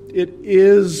cross. It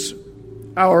is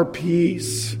our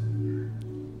peace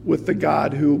with the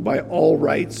God who, by all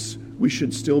rights, we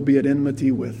should still be at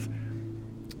enmity with.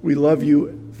 We love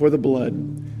you for the blood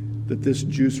that this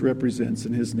juice represents.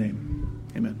 In his name,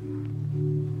 amen.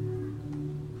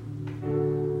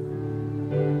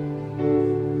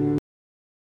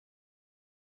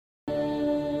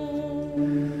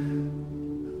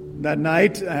 That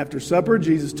night after supper,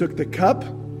 Jesus took the cup.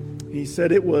 He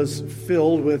said it was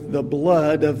filled with the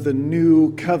blood of the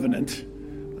new covenant.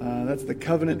 That's the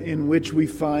covenant in which we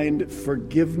find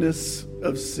forgiveness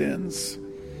of sins.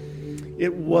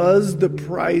 It was the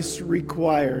price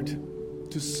required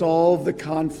to solve the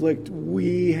conflict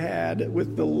we had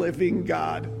with the living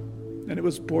God. And it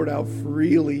was poured out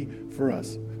freely for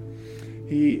us.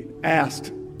 He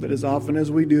asked that as often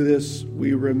as we do this,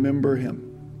 we remember him.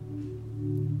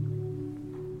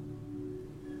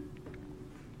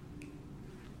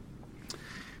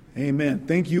 Amen.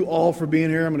 Thank you all for being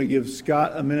here. I'm going to give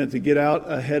Scott a minute to get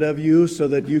out ahead of you so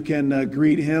that you can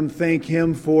greet him. Thank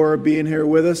him for being here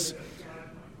with us.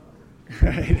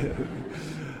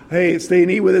 Hey, stay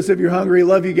and eat with us if you're hungry.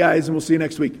 Love you guys, and we'll see you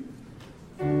next week.